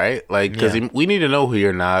ones, right? Like, because we need to know who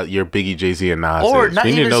your Biggie, Jay-Z, and Nas or is. Not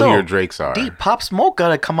we need even to know so. who your Drakes are. Pop Smoke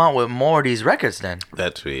gotta come out with more of these records then.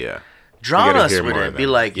 That's yeah. Drown us with it. Be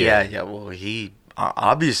like, well, he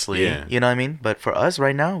obviously, you know what I mean? But for us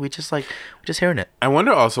right now, we're just hearing it. I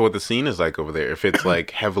wonder also what the scene is like over there. If it's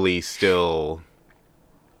like heavily still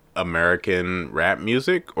American rap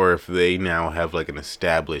music, or if they now have like an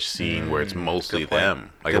established scene where it's mostly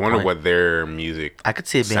them. Like, I wonder what their music I could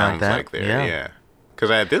see it being like that. Like there. Yeah.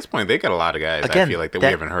 Because at this point, they got a lot of guys I feel like that we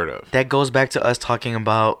haven't heard of. That goes back to us talking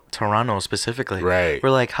about Toronto specifically. Right.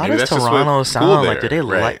 We're like, how does Toronto sound? Like,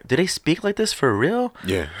 do they speak like this for real?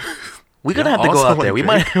 Yeah. We're gonna have to go out there. We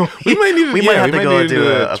might have to go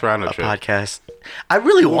do a Toronto podcast. I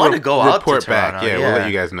really want to go out to Toronto. Back. Yeah, we'll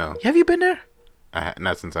let you guys know. Have you been there?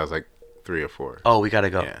 Not since I was like 3 or 4. Oh, we gotta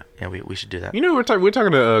go. Yeah, we should do that. We're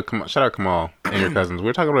talking to shout out Kamal and your cousins.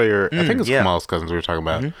 We're talking about I think it's Kamal's cousins we were talking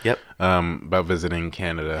about. Yep. About visiting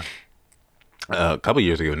Canada a couple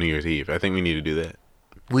years ago, New Year's Eve. I think we need to do that.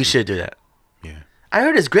 We should do that. Yeah. I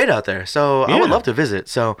heard it's great out there, so I would love to visit.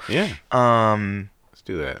 So yeah. Let's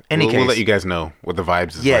do that. We'll let you guys know what the vibes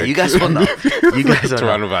is like. Yeah, you guys will know. You guys will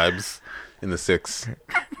Toronto know. Vibes in the 6.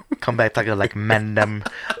 Come back talking like Mandem.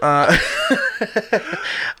 Y'all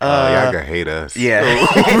gonna hate us. Yeah.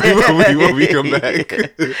 when we come back.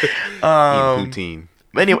 Poutine.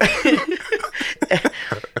 Anyway.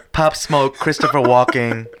 Pop Smoke, Christopher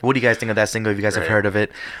Walken. What do you guys think of that single if you guys have heard of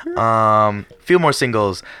it? Few more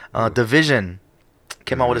singles. Division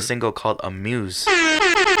came out with a single called Amuse.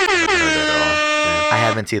 I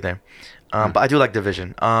haven't either. But I do like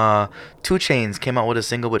Division. 2 Chainz came out with a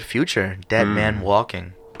single with Future, Dead Man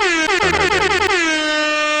Walking.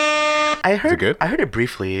 I heard. Is it good? I heard it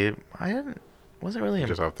briefly. Wasn't really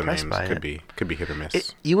just off the impressed names. by Could it. be hit or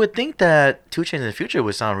miss. You would think that 2 Chainz in the future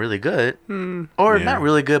would sound really good, or not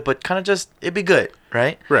really good, but kind of just it'd be good,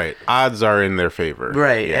 right? Right. Odds are in their favor.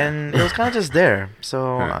 Right, Yeah. and it was kind of just there.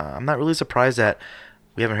 So I'm not really surprised that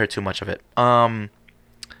we haven't heard too much of it. 2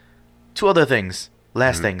 other things.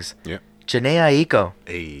 Last things. Yeah. Jhené Aiko.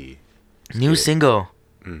 Hey. New single.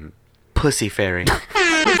 Pussy Fairy.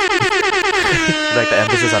 Like the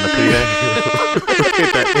emphasis on the P there.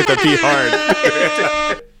 hit the P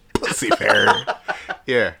hard. Pussy Fairy.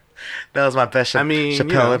 Yeah. That was my best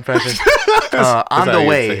Chappelle yeah. impression. That's On how the you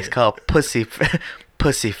way. say It's it. called Pussy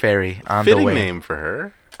Fairy. On Fitting the way. name for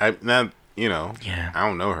her. I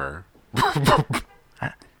don't know her.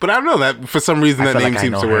 But I don't know that for some reason that feel name like I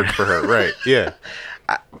seems know to her. work for her. Right. Yeah.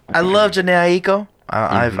 I love Jhené Aiko.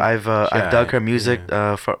 I've Yeah, dug her music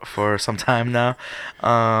for some time now.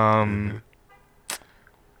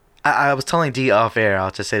 I was telling D off air.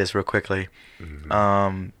 I'll just say this real quickly.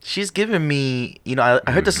 She's given me, I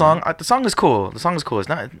heard the song. The song is cool. It's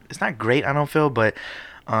not great, I don't feel, but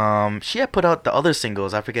she had put out the other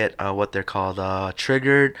singles. I forget what they're called. The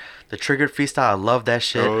Triggered freestyle. I love that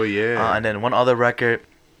shit. Oh yeah. And then one other record.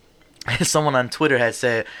 Someone on Twitter had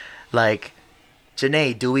said, like,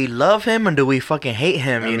 Jhené, do we love him or do we fucking hate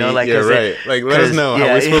him? Right. Like, let us know how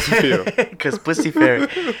we're supposed to feel. Because Pussy Fairy.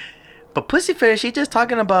 But Pussy Fairy, she just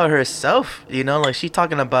talking about herself, like she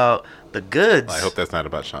talking about the goods. Well, I hope that's not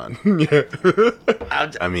about Sean. Yeah.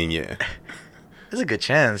 Yeah. There's a good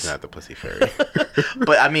chance. Not the Pussy Fairy.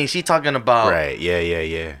 But she talking about Right.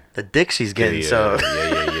 Yeah. the dick she's getting. Yeah. So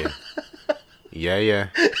Yeah.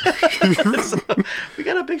 So, we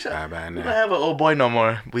got a Big Sean. Bye We now. don't have an old boy no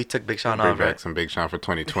more. We took Big Sean Bring off, back right? some Big Sean for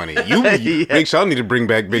 2020. Yeah. Big Sean need to bring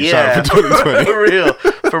back Big Yeah. Sean for 2020.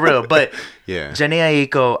 For real. But Yeah. Jhené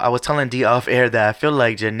Aiko, I was telling D off air that I feel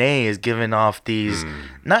like Jhené is giving off these,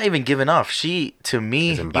 not even giving off. She, to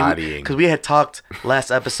me, Is embodying. because we had talked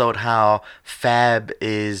last episode how Fab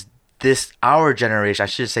is our generation. I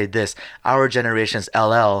should say our generation's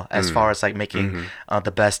LL as far as like making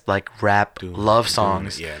the best like rap love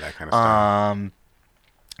songs. Yeah, that kind of stuff.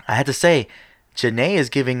 I had to say, Jhené is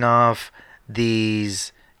giving off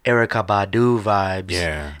these Erykah Badu vibes.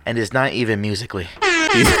 Yeah. And it's not even musically.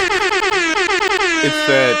 It's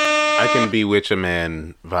that I can bewitch a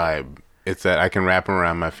man vibe. It's that I can wrap him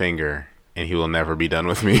around my finger and he will never be done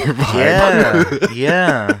with me vibe.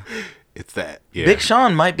 Yeah. It's that. Yeah. Big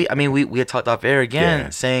Sean might be. We had talked off air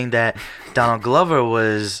again, saying that Donald Glover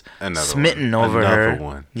was smitten over her. Another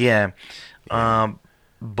one. Yeah.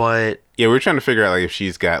 But yeah, we're trying to figure out like if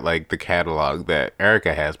she's got like the catalog that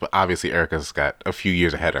Erykah has, but obviously Erykah's got a few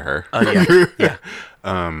years ahead of her. Oh yeah.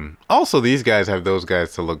 Also, these guys have those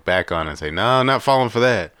guys to look back on and say, no, not falling for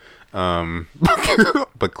that.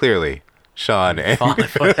 But clearly, Sean and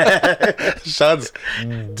Sean's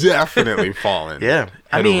definitely fallen. Yeah.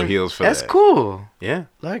 Head over heels for that's that. cool. Yeah.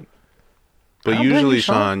 Like, But I'll blame usually, you,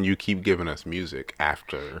 Sean. Sean, you keep giving us music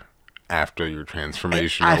after your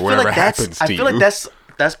transformation I or feel whatever like happens to you. I feel like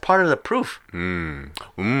that's part of the proof. So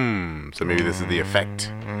maybe this is the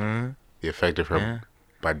effect. The effect of her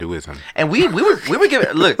Baduism. And we were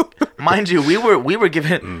given, look, mind you, we were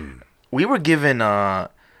given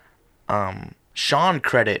Sean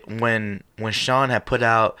credit when Sean had put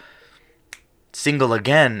out Single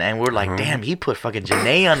Again, and we're like, damn, he put fucking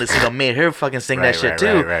Jhené on the single, made her fucking sing that shit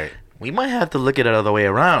too. Right. We might have to look at it the other way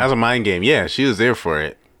around. That was a mind game. Yeah, she was there for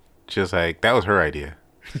it. Just like that was her idea.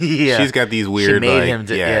 Yeah, She's got these weird. She made like,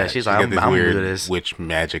 him. She's like, got I'm this gonna weird do this. witch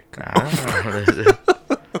magic.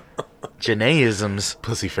 Jhenéisms.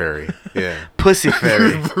 Pussy fairy. Yeah. Pussy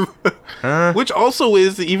fairy. Which also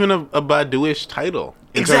is even a Badu-ish title.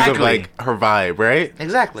 In terms of like her vibe, right?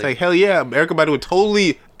 Exactly. It's like, hell yeah, Erykah Badu would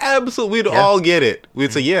totally, absolutely, we'd all get it.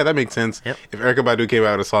 We'd say, yeah, that makes sense. Yep. If Erykah Badu came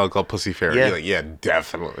out with a song called Pussy Fairy, Yeah. you're like, yeah,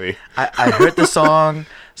 definitely. I heard the song,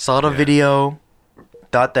 saw the video,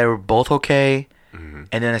 thought they were both okay, and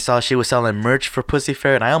then I saw she was selling merch for Pussy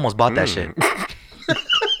Fairy, and I almost bought that shit.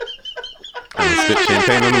 I'm gonna spit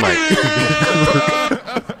champagne on the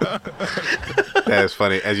mic. That's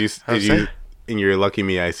funny. As you in your Lucky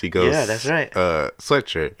Me I See Ghost. Yeah, that's right.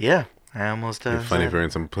 Sweatshirt. Yeah, I almost. You're funny for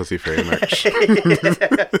wearing some Pussy Fairy merch.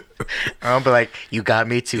 I'll be like, you got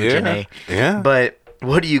me too, Jhené. Yeah. But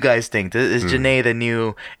what do you guys think? Is Jhené the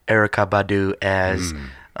new Erykah Badu as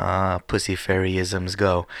Pussy Fairyisms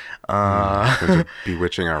go?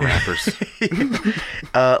 Bewitching our rappers.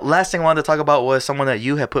 Last thing I wanted to talk about was someone that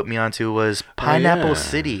you had put me onto was Pineapple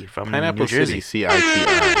City from Pineapple New Jersey. City, CITI.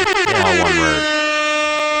 All one word.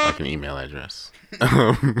 Like an email address.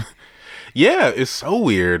 Yeah, it's so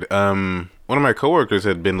weird. One of my coworkers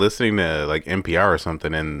had been listening to like NPR or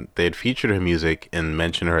something, and they had featured her music and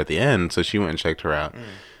mentioned her at the end, so she went and checked her out.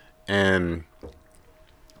 And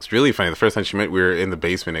it's really funny. The first time she met, we were in the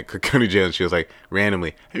basement at Cook County Jail, and she was like,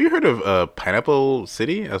 randomly, "Have you heard of Pineapple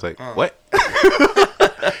City?" I was like, "What?"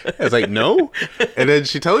 I was like, "No." And then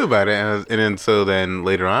she told me about it, and then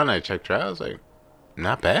later on, I checked her out. I was like,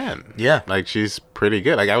 not bad. Yeah. Like, she's pretty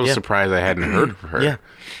good. Like, I was surprised I hadn't heard of her. Yeah.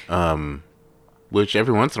 Which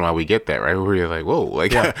every once in a while we get that, right? Where you're like, whoa,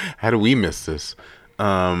 like, how do we miss this? But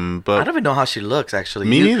I don't even know how she looks, actually.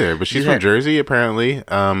 Me neither, but she's from Jersey, apparently.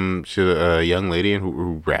 She's a young lady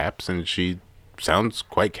who raps, and she sounds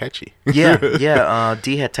quite catchy. Yeah.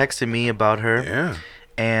 D had texted me about her. Yeah.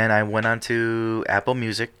 And I went on to Apple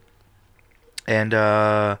Music and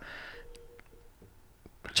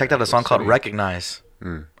checked out a song called Recognize.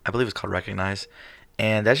 I believe it's called Recognize.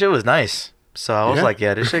 And that shit was nice. So I was like,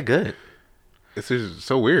 yeah, this shit good. It's just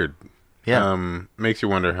so weird. Yeah. Makes you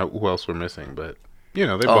wonder who else we're missing. But, you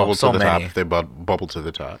know, they bubble to the top. They bubble to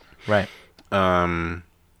the top. Right. But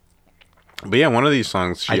yeah, one of these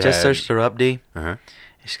songs I just searched her up, D. Uh-huh.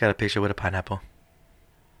 She's got a picture with a pineapple.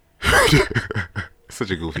 Such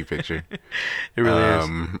a goofy picture. It really is.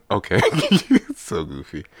 Okay. It's so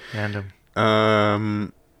goofy. Random.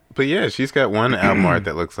 But yeah, she's got one album art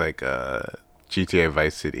that looks like GTA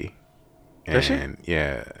Vice City. Does she?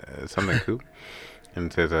 Yeah, something cool. And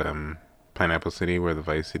it says Pineapple City, where the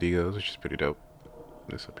Vice City goes, which is pretty dope.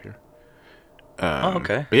 This up here.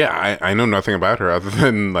 Okay. But yeah, I know nothing about her other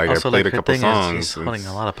than like also, I played like, a couple songs. She's holding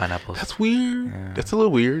a lot of pineapples. That's weird. Yeah. That's a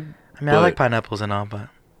little weird. I mean, I like pineapples and all, but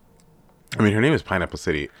I mean, her name is Pineapple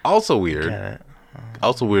City. Also weird. Get it.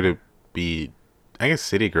 Also weird to be. I guess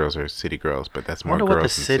city girls are city girls, but that's more I girls. wonder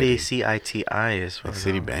what the city CITI is. Like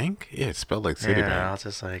Citibank? Yeah, it's spelled like Citibank. Yeah, I was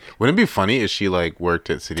just like, wouldn't it be funny if she like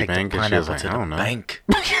worked at Citibank and she was like, I don't know. Bank.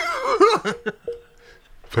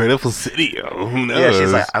 Pineapple City, who knows? Yeah,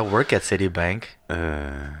 she's like, I work at Citibank.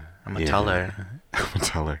 I'm gonna tell her. I'm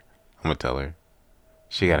gonna tell her.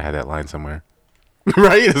 She gotta have that line somewhere.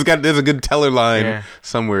 Right? There's a good teller line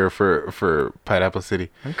somewhere for Pineapple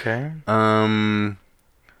City. Okay.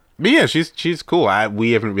 But yeah, she's cool.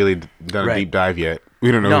 We haven't really done a deep dive yet.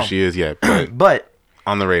 We don't know who she is yet, but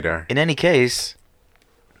on the radar. In any case,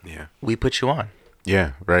 yeah, we put you on.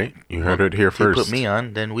 Yeah, right. You heard it here first. You put me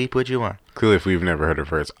on, then we put you on. Clearly, if we've never heard of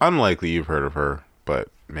her, it's unlikely you've heard of her, but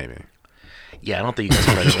maybe. Yeah, I don't think you guys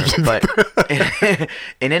have heard of her, but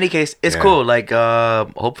in any case, it's cool. Like,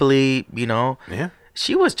 hopefully, you know. Yeah.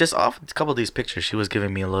 She was just off a couple of these pictures. She was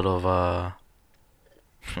giving me a little of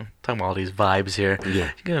talking about all these vibes here.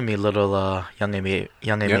 Yeah. She's giving me a little young M.A.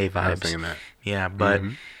 vibes. I was thinking that. Yeah, but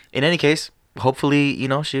in any case, hopefully, you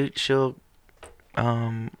know, she'll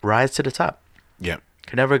rise to the top. Yeah.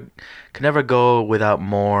 Can never go without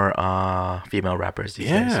more female rappers these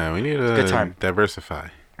days. Yeah, we need to good time. Diversify.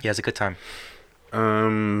 Yeah, it's a good time.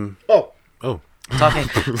 Oh.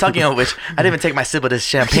 Talking of which, I didn't even take my sip of this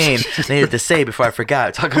champagne. I needed to say before I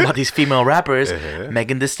forgot. Talking about these female rappers,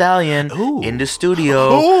 Megan Thee Stallion in the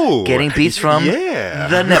studio getting beats from the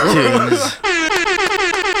Neptunes.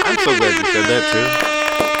 I'm so glad you said that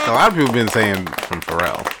too. A lot of people have been saying from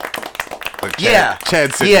Pharrell. Like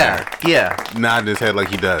Chad sitting there, nodding his head like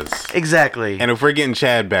he does. Exactly. And if we're getting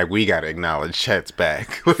Chad back, we gotta acknowledge Chad's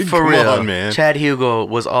back. Like, for real, on, man. Chad Hugo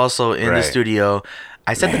was also in the studio.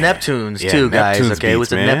 I said the Neptunes too, guys. Neptunes okay, it was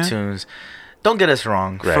the Neptunes. Don't get us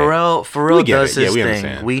wrong. Right. Pharrell does his thing.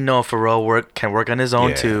 Understand. We know Pharrell can work on his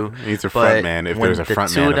own too. He's a front man. If there's a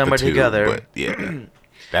front man, two of them are together. But yeah,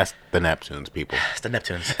 that's the Neptunes, people. It's the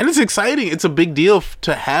Neptunes, and it's exciting. It's a big deal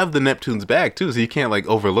to have the Neptunes back too. So you can't like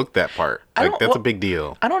overlook that part. Like that's a big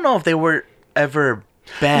deal. I don't know if they were ever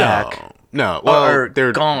back. No. Well,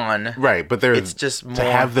 they're gone. Right, but it's just more to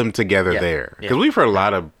have them together there because we've heard a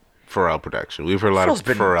lot of Pharrell production. We've heard a lot of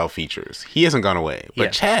Pharrell features. He hasn't gone away.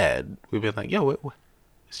 But Chad, we've been like, yo, what's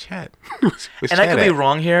Chad? Where's Chad I could be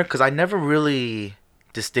wrong here because I never really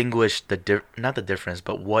distinguished not the difference,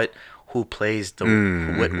 but who plays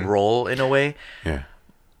what role in a way. Yeah.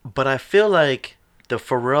 But I feel like the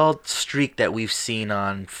Pharrell streak that we've seen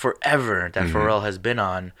on forever, that Pharrell has been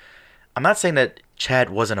on, I'm not saying that Chad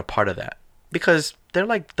wasn't a part of that because they're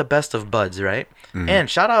like the best of buds, right? And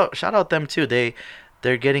shout out them too.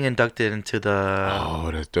 They're getting inducted into the... Oh,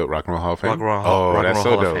 that's dope. Rock and Roll Hall of Fame? That's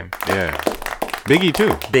so dope. Yeah. Biggie, too.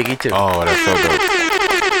 Oh, that's so dope.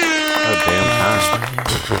 Oh, damn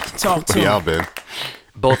time. Talk to y'all been.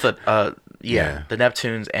 Both, the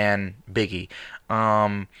Neptunes and Biggie.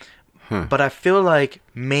 But I feel like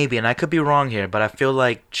maybe, and I could be wrong here, but I feel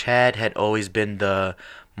like Chad had always been the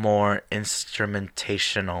more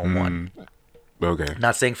instrumentational one. Okay.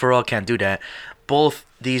 Not saying Pharrell can't do that. Both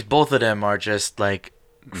of them are just like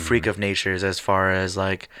freak of natures as far as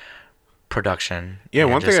like production. Yeah,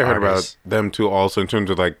 one thing I heard artists. about them too, also in terms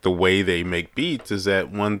of like the way they make beats, is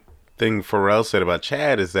that one thing Pharrell said about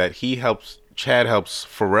Chad is that Chad helps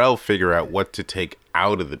Pharrell figure out what to take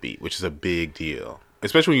out of the beat, which is a big deal.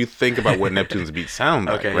 Especially when you think about what Neptune's beats sound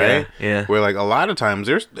like, right? Yeah. Where like a lot of times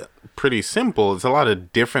they're pretty simple. It's a lot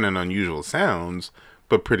of different and unusual sounds,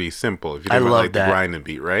 but pretty simple. If you think about like the grinding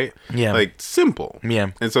beat, right? Yeah. Like simple.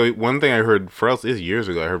 Yeah. And so one thing I heard Pharrell, this is years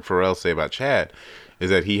ago, I heard Pharrell say about Chad is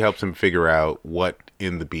that he helps him figure out what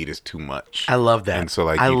in the beat is too much. I love that. And so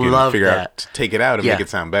like you can figure out to take it out and make it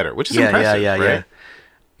sound better, which is impressive, right?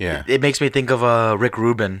 Yeah. It makes me think of Rick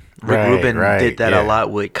Rubin. Rick Rubin did that a lot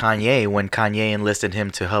with Kanye when Kanye enlisted him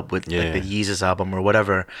to help with like the Yeezus album or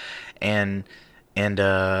whatever, and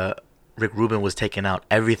Rick Rubin was taking out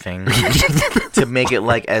everything to make it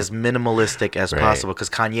like as minimalistic as possible, because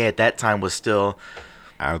Kanye at that time was still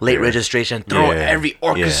late registration, throw every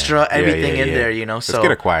orchestra, everything in there, you know. So let's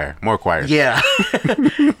get a choir, more choirs. Yeah.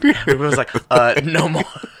 Rubin was like, no more.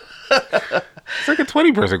 It's like a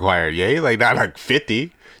 20-person choir, like not like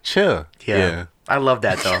 50. Chill. Yeah. I love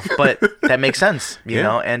that though. But that makes sense, you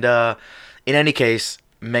know? And in any case,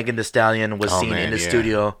 Megan Thee Stallion was seen in the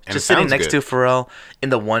studio, and just sitting next to Pharrell in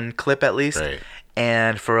the one clip at least. Right.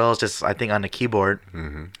 And Pharrell's just, I think, on the keyboard.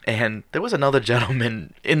 And there was another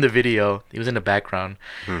gentleman in the video. He was in the background.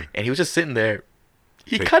 And he was just sitting there.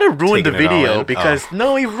 He kind of ruined the video because...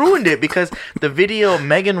 No, he ruined it because the video,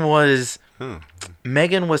 Megan was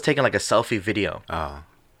taking like a selfie video.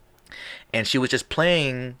 And she was just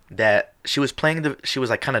playing that. She was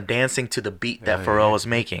like kind of dancing to the beat that Pharrell was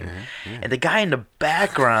making. And the guy in the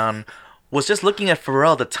background was just looking at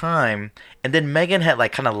Pharrell at the time. And then Megan had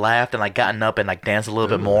like kind of laughed and like gotten up and like danced a little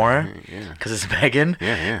bit more because it's Megan.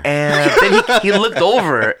 And then he looked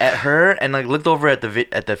over at her and like looked over at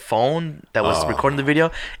the phone that was recording the video.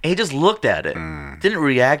 And he just looked at it. Didn't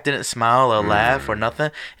react, didn't smile or laugh or nothing.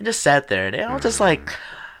 And just sat there. And I was just like...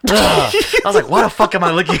 I was like, why the fuck am I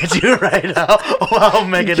looking at you right now while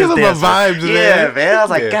Megan is dancing? My vibes, man. I was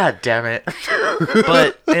like, God damn it.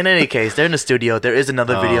 But in any case, they're in the studio. There is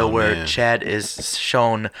another video where Chad is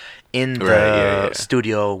shown in the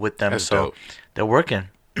studio with them. That's so dope. They're working.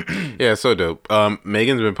 Yeah, so dope.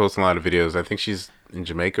 Megan's been posting a lot of videos. I think she's in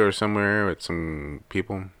Jamaica or somewhere with some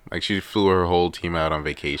people. Like she flew her whole team out on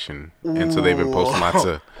vacation. And so they've been posting lots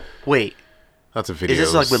of videos. Is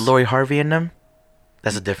this like with Lori Harvey and them?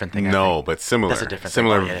 That's a different thing. No, but similar. That's a different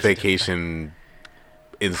similar thing. Vacation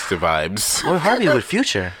Insta vibes. Lori Harvey with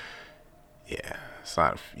Future. Yeah, it's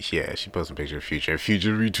not. Yeah, she posted a picture of Future.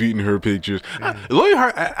 Future retweeting her pictures. Lori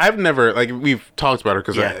Harvey, I've never we've talked about her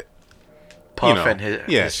because Puff and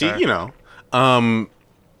his she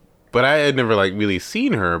but I had never really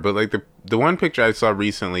seen her. But like the one picture I saw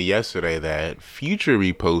recently yesterday that Future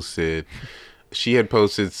reposted, she had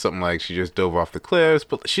posted something like she just dove off the cliffs,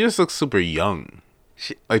 but she just looks super young.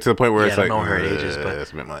 Like to the point where it's like, I don't know her ages, but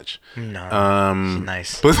that's a bit much. No, she's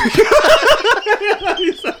nice. But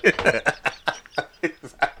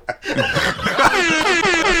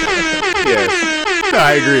yes,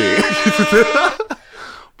 I agree.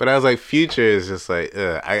 But I was like, Future is just like,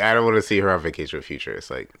 I don't want to see her on vacation with Future. It's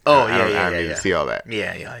like, I don't need to see all that.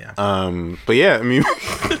 Yeah. But yeah, I mean,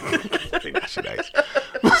 I think that's nice.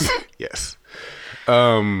 Yes.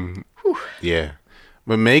 Yeah.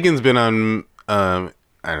 But Megan's been on. I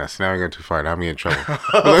know. So now I'm going too far. Now I'm getting in trouble.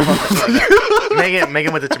 Megan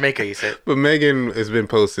went to Jamaica. You said. But Megan has been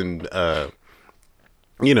posting, similar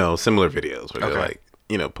videos where they're like,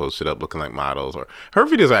 posted up looking like models. Or her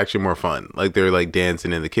videos are actually more fun. Like they're like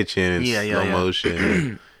dancing in the kitchen in slow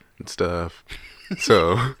motion and stuff.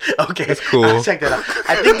 So okay, it's cool. I'll check that out.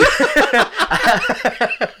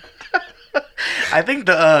 I think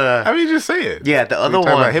I mean, just say it. Yeah, the other one,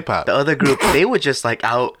 about hip hop. The other group, they were just like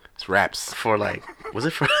out. It's raps for like. Was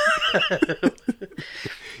it for?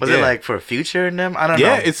 Was it like for Future and them? I don't know.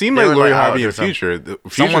 Yeah, it seemed like Lori Harvey and Future. The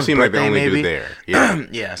Future seemed like the only dude there. Yeah,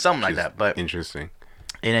 yeah, something like that. But interesting.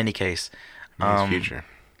 In any case, Future.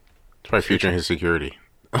 It's probably Future and his security.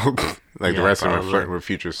 The rest of them are flirting with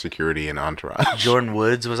Future's security and entourage. Jordan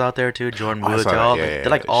Woods was out there too. Jordan Woods, they're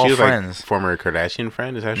like all she was friends. Like former Kardashian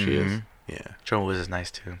friend is how she is. Yeah, Jordan Woods is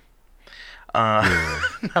nice too.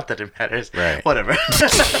 Not that it matters. Right. Whatever.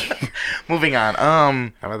 Moving on.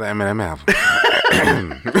 How about the Eminem album?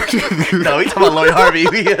 No, we talking about Lori Harvey.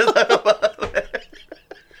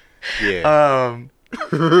 Yeah.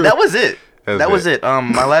 That was it. That was it.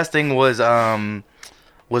 My last thing was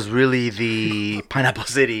was really the Pineapple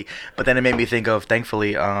City, but then it made me think of,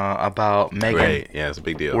 thankfully, about Megan. Right, yeah, it's a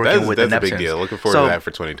big deal. That's a big deal. Looking forward to that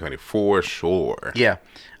for 2020 for sure. Yeah,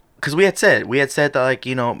 because we had said that, like,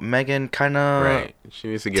 you know, Megan kind of she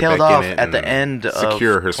needs to get tailed back off in it at the end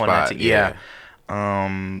secure of her spot. Yeah.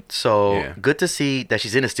 Good to see that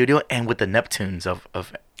she's in the studio and with the Neptunes of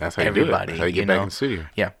that's how everybody. That's how you get back in the studio.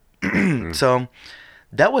 Yeah. So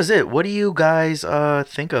that was it. What do you guys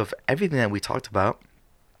think of everything that we talked about?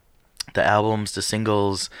 The albums, the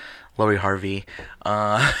singles, Lori Harvey.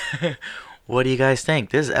 What do you guys think?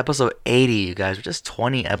 This is episode 80, you guys. We're just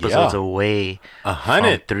 20 episodes away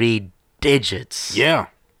 100 from 3 digits. Yeah.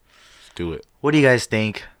 Let's do it. What do you guys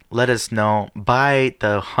think? Let us know. By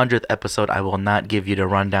the 100th episode, I will not give you the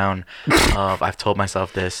rundown of, I've told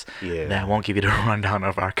myself this, that I won't give you the rundown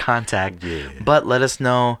of our contact. Yeah. But let us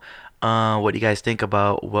know what you guys think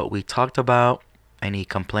about what we talked about. Any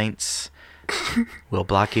complaints, we'll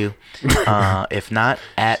block you. If not,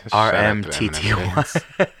 at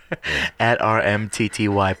RMTTY. At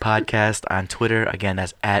RMTTY Podcast on Twitter. Again,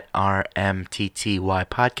 that's at RMTTY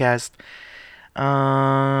Podcast.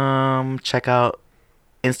 Check out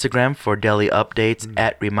Instagram for daily updates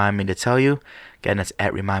at Remind Me to Tell You. Again, that's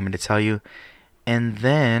at Remind Me to Tell You. And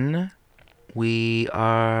then we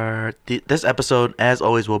are this episode, as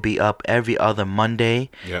always, will be up every other Monday.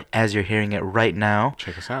 Yep. As you're hearing it right now.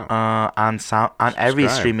 Check us out on every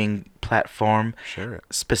streaming platform. Share it.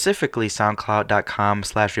 Specifically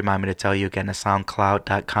SoundCloud.com/Remind Me to Tell You. Again, that's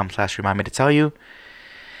SoundCloud.com/Remind Me to Tell You.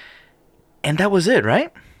 And that was it,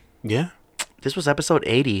 right? Yeah. This was episode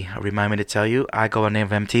 80 of Remind Me to Tell You. I go by the name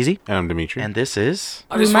of Teezy. And I'm Dimitri. And this is...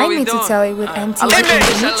 Remind Me to Tell You with Teezy and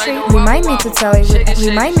Dimitri. Remind Me to Tell You with...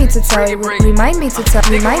 Remind Me to Tell You with... Remind Me to Tell...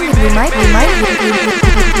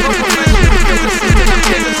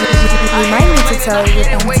 Remind Me to Tell You with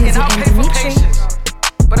Teezy and Dimitri.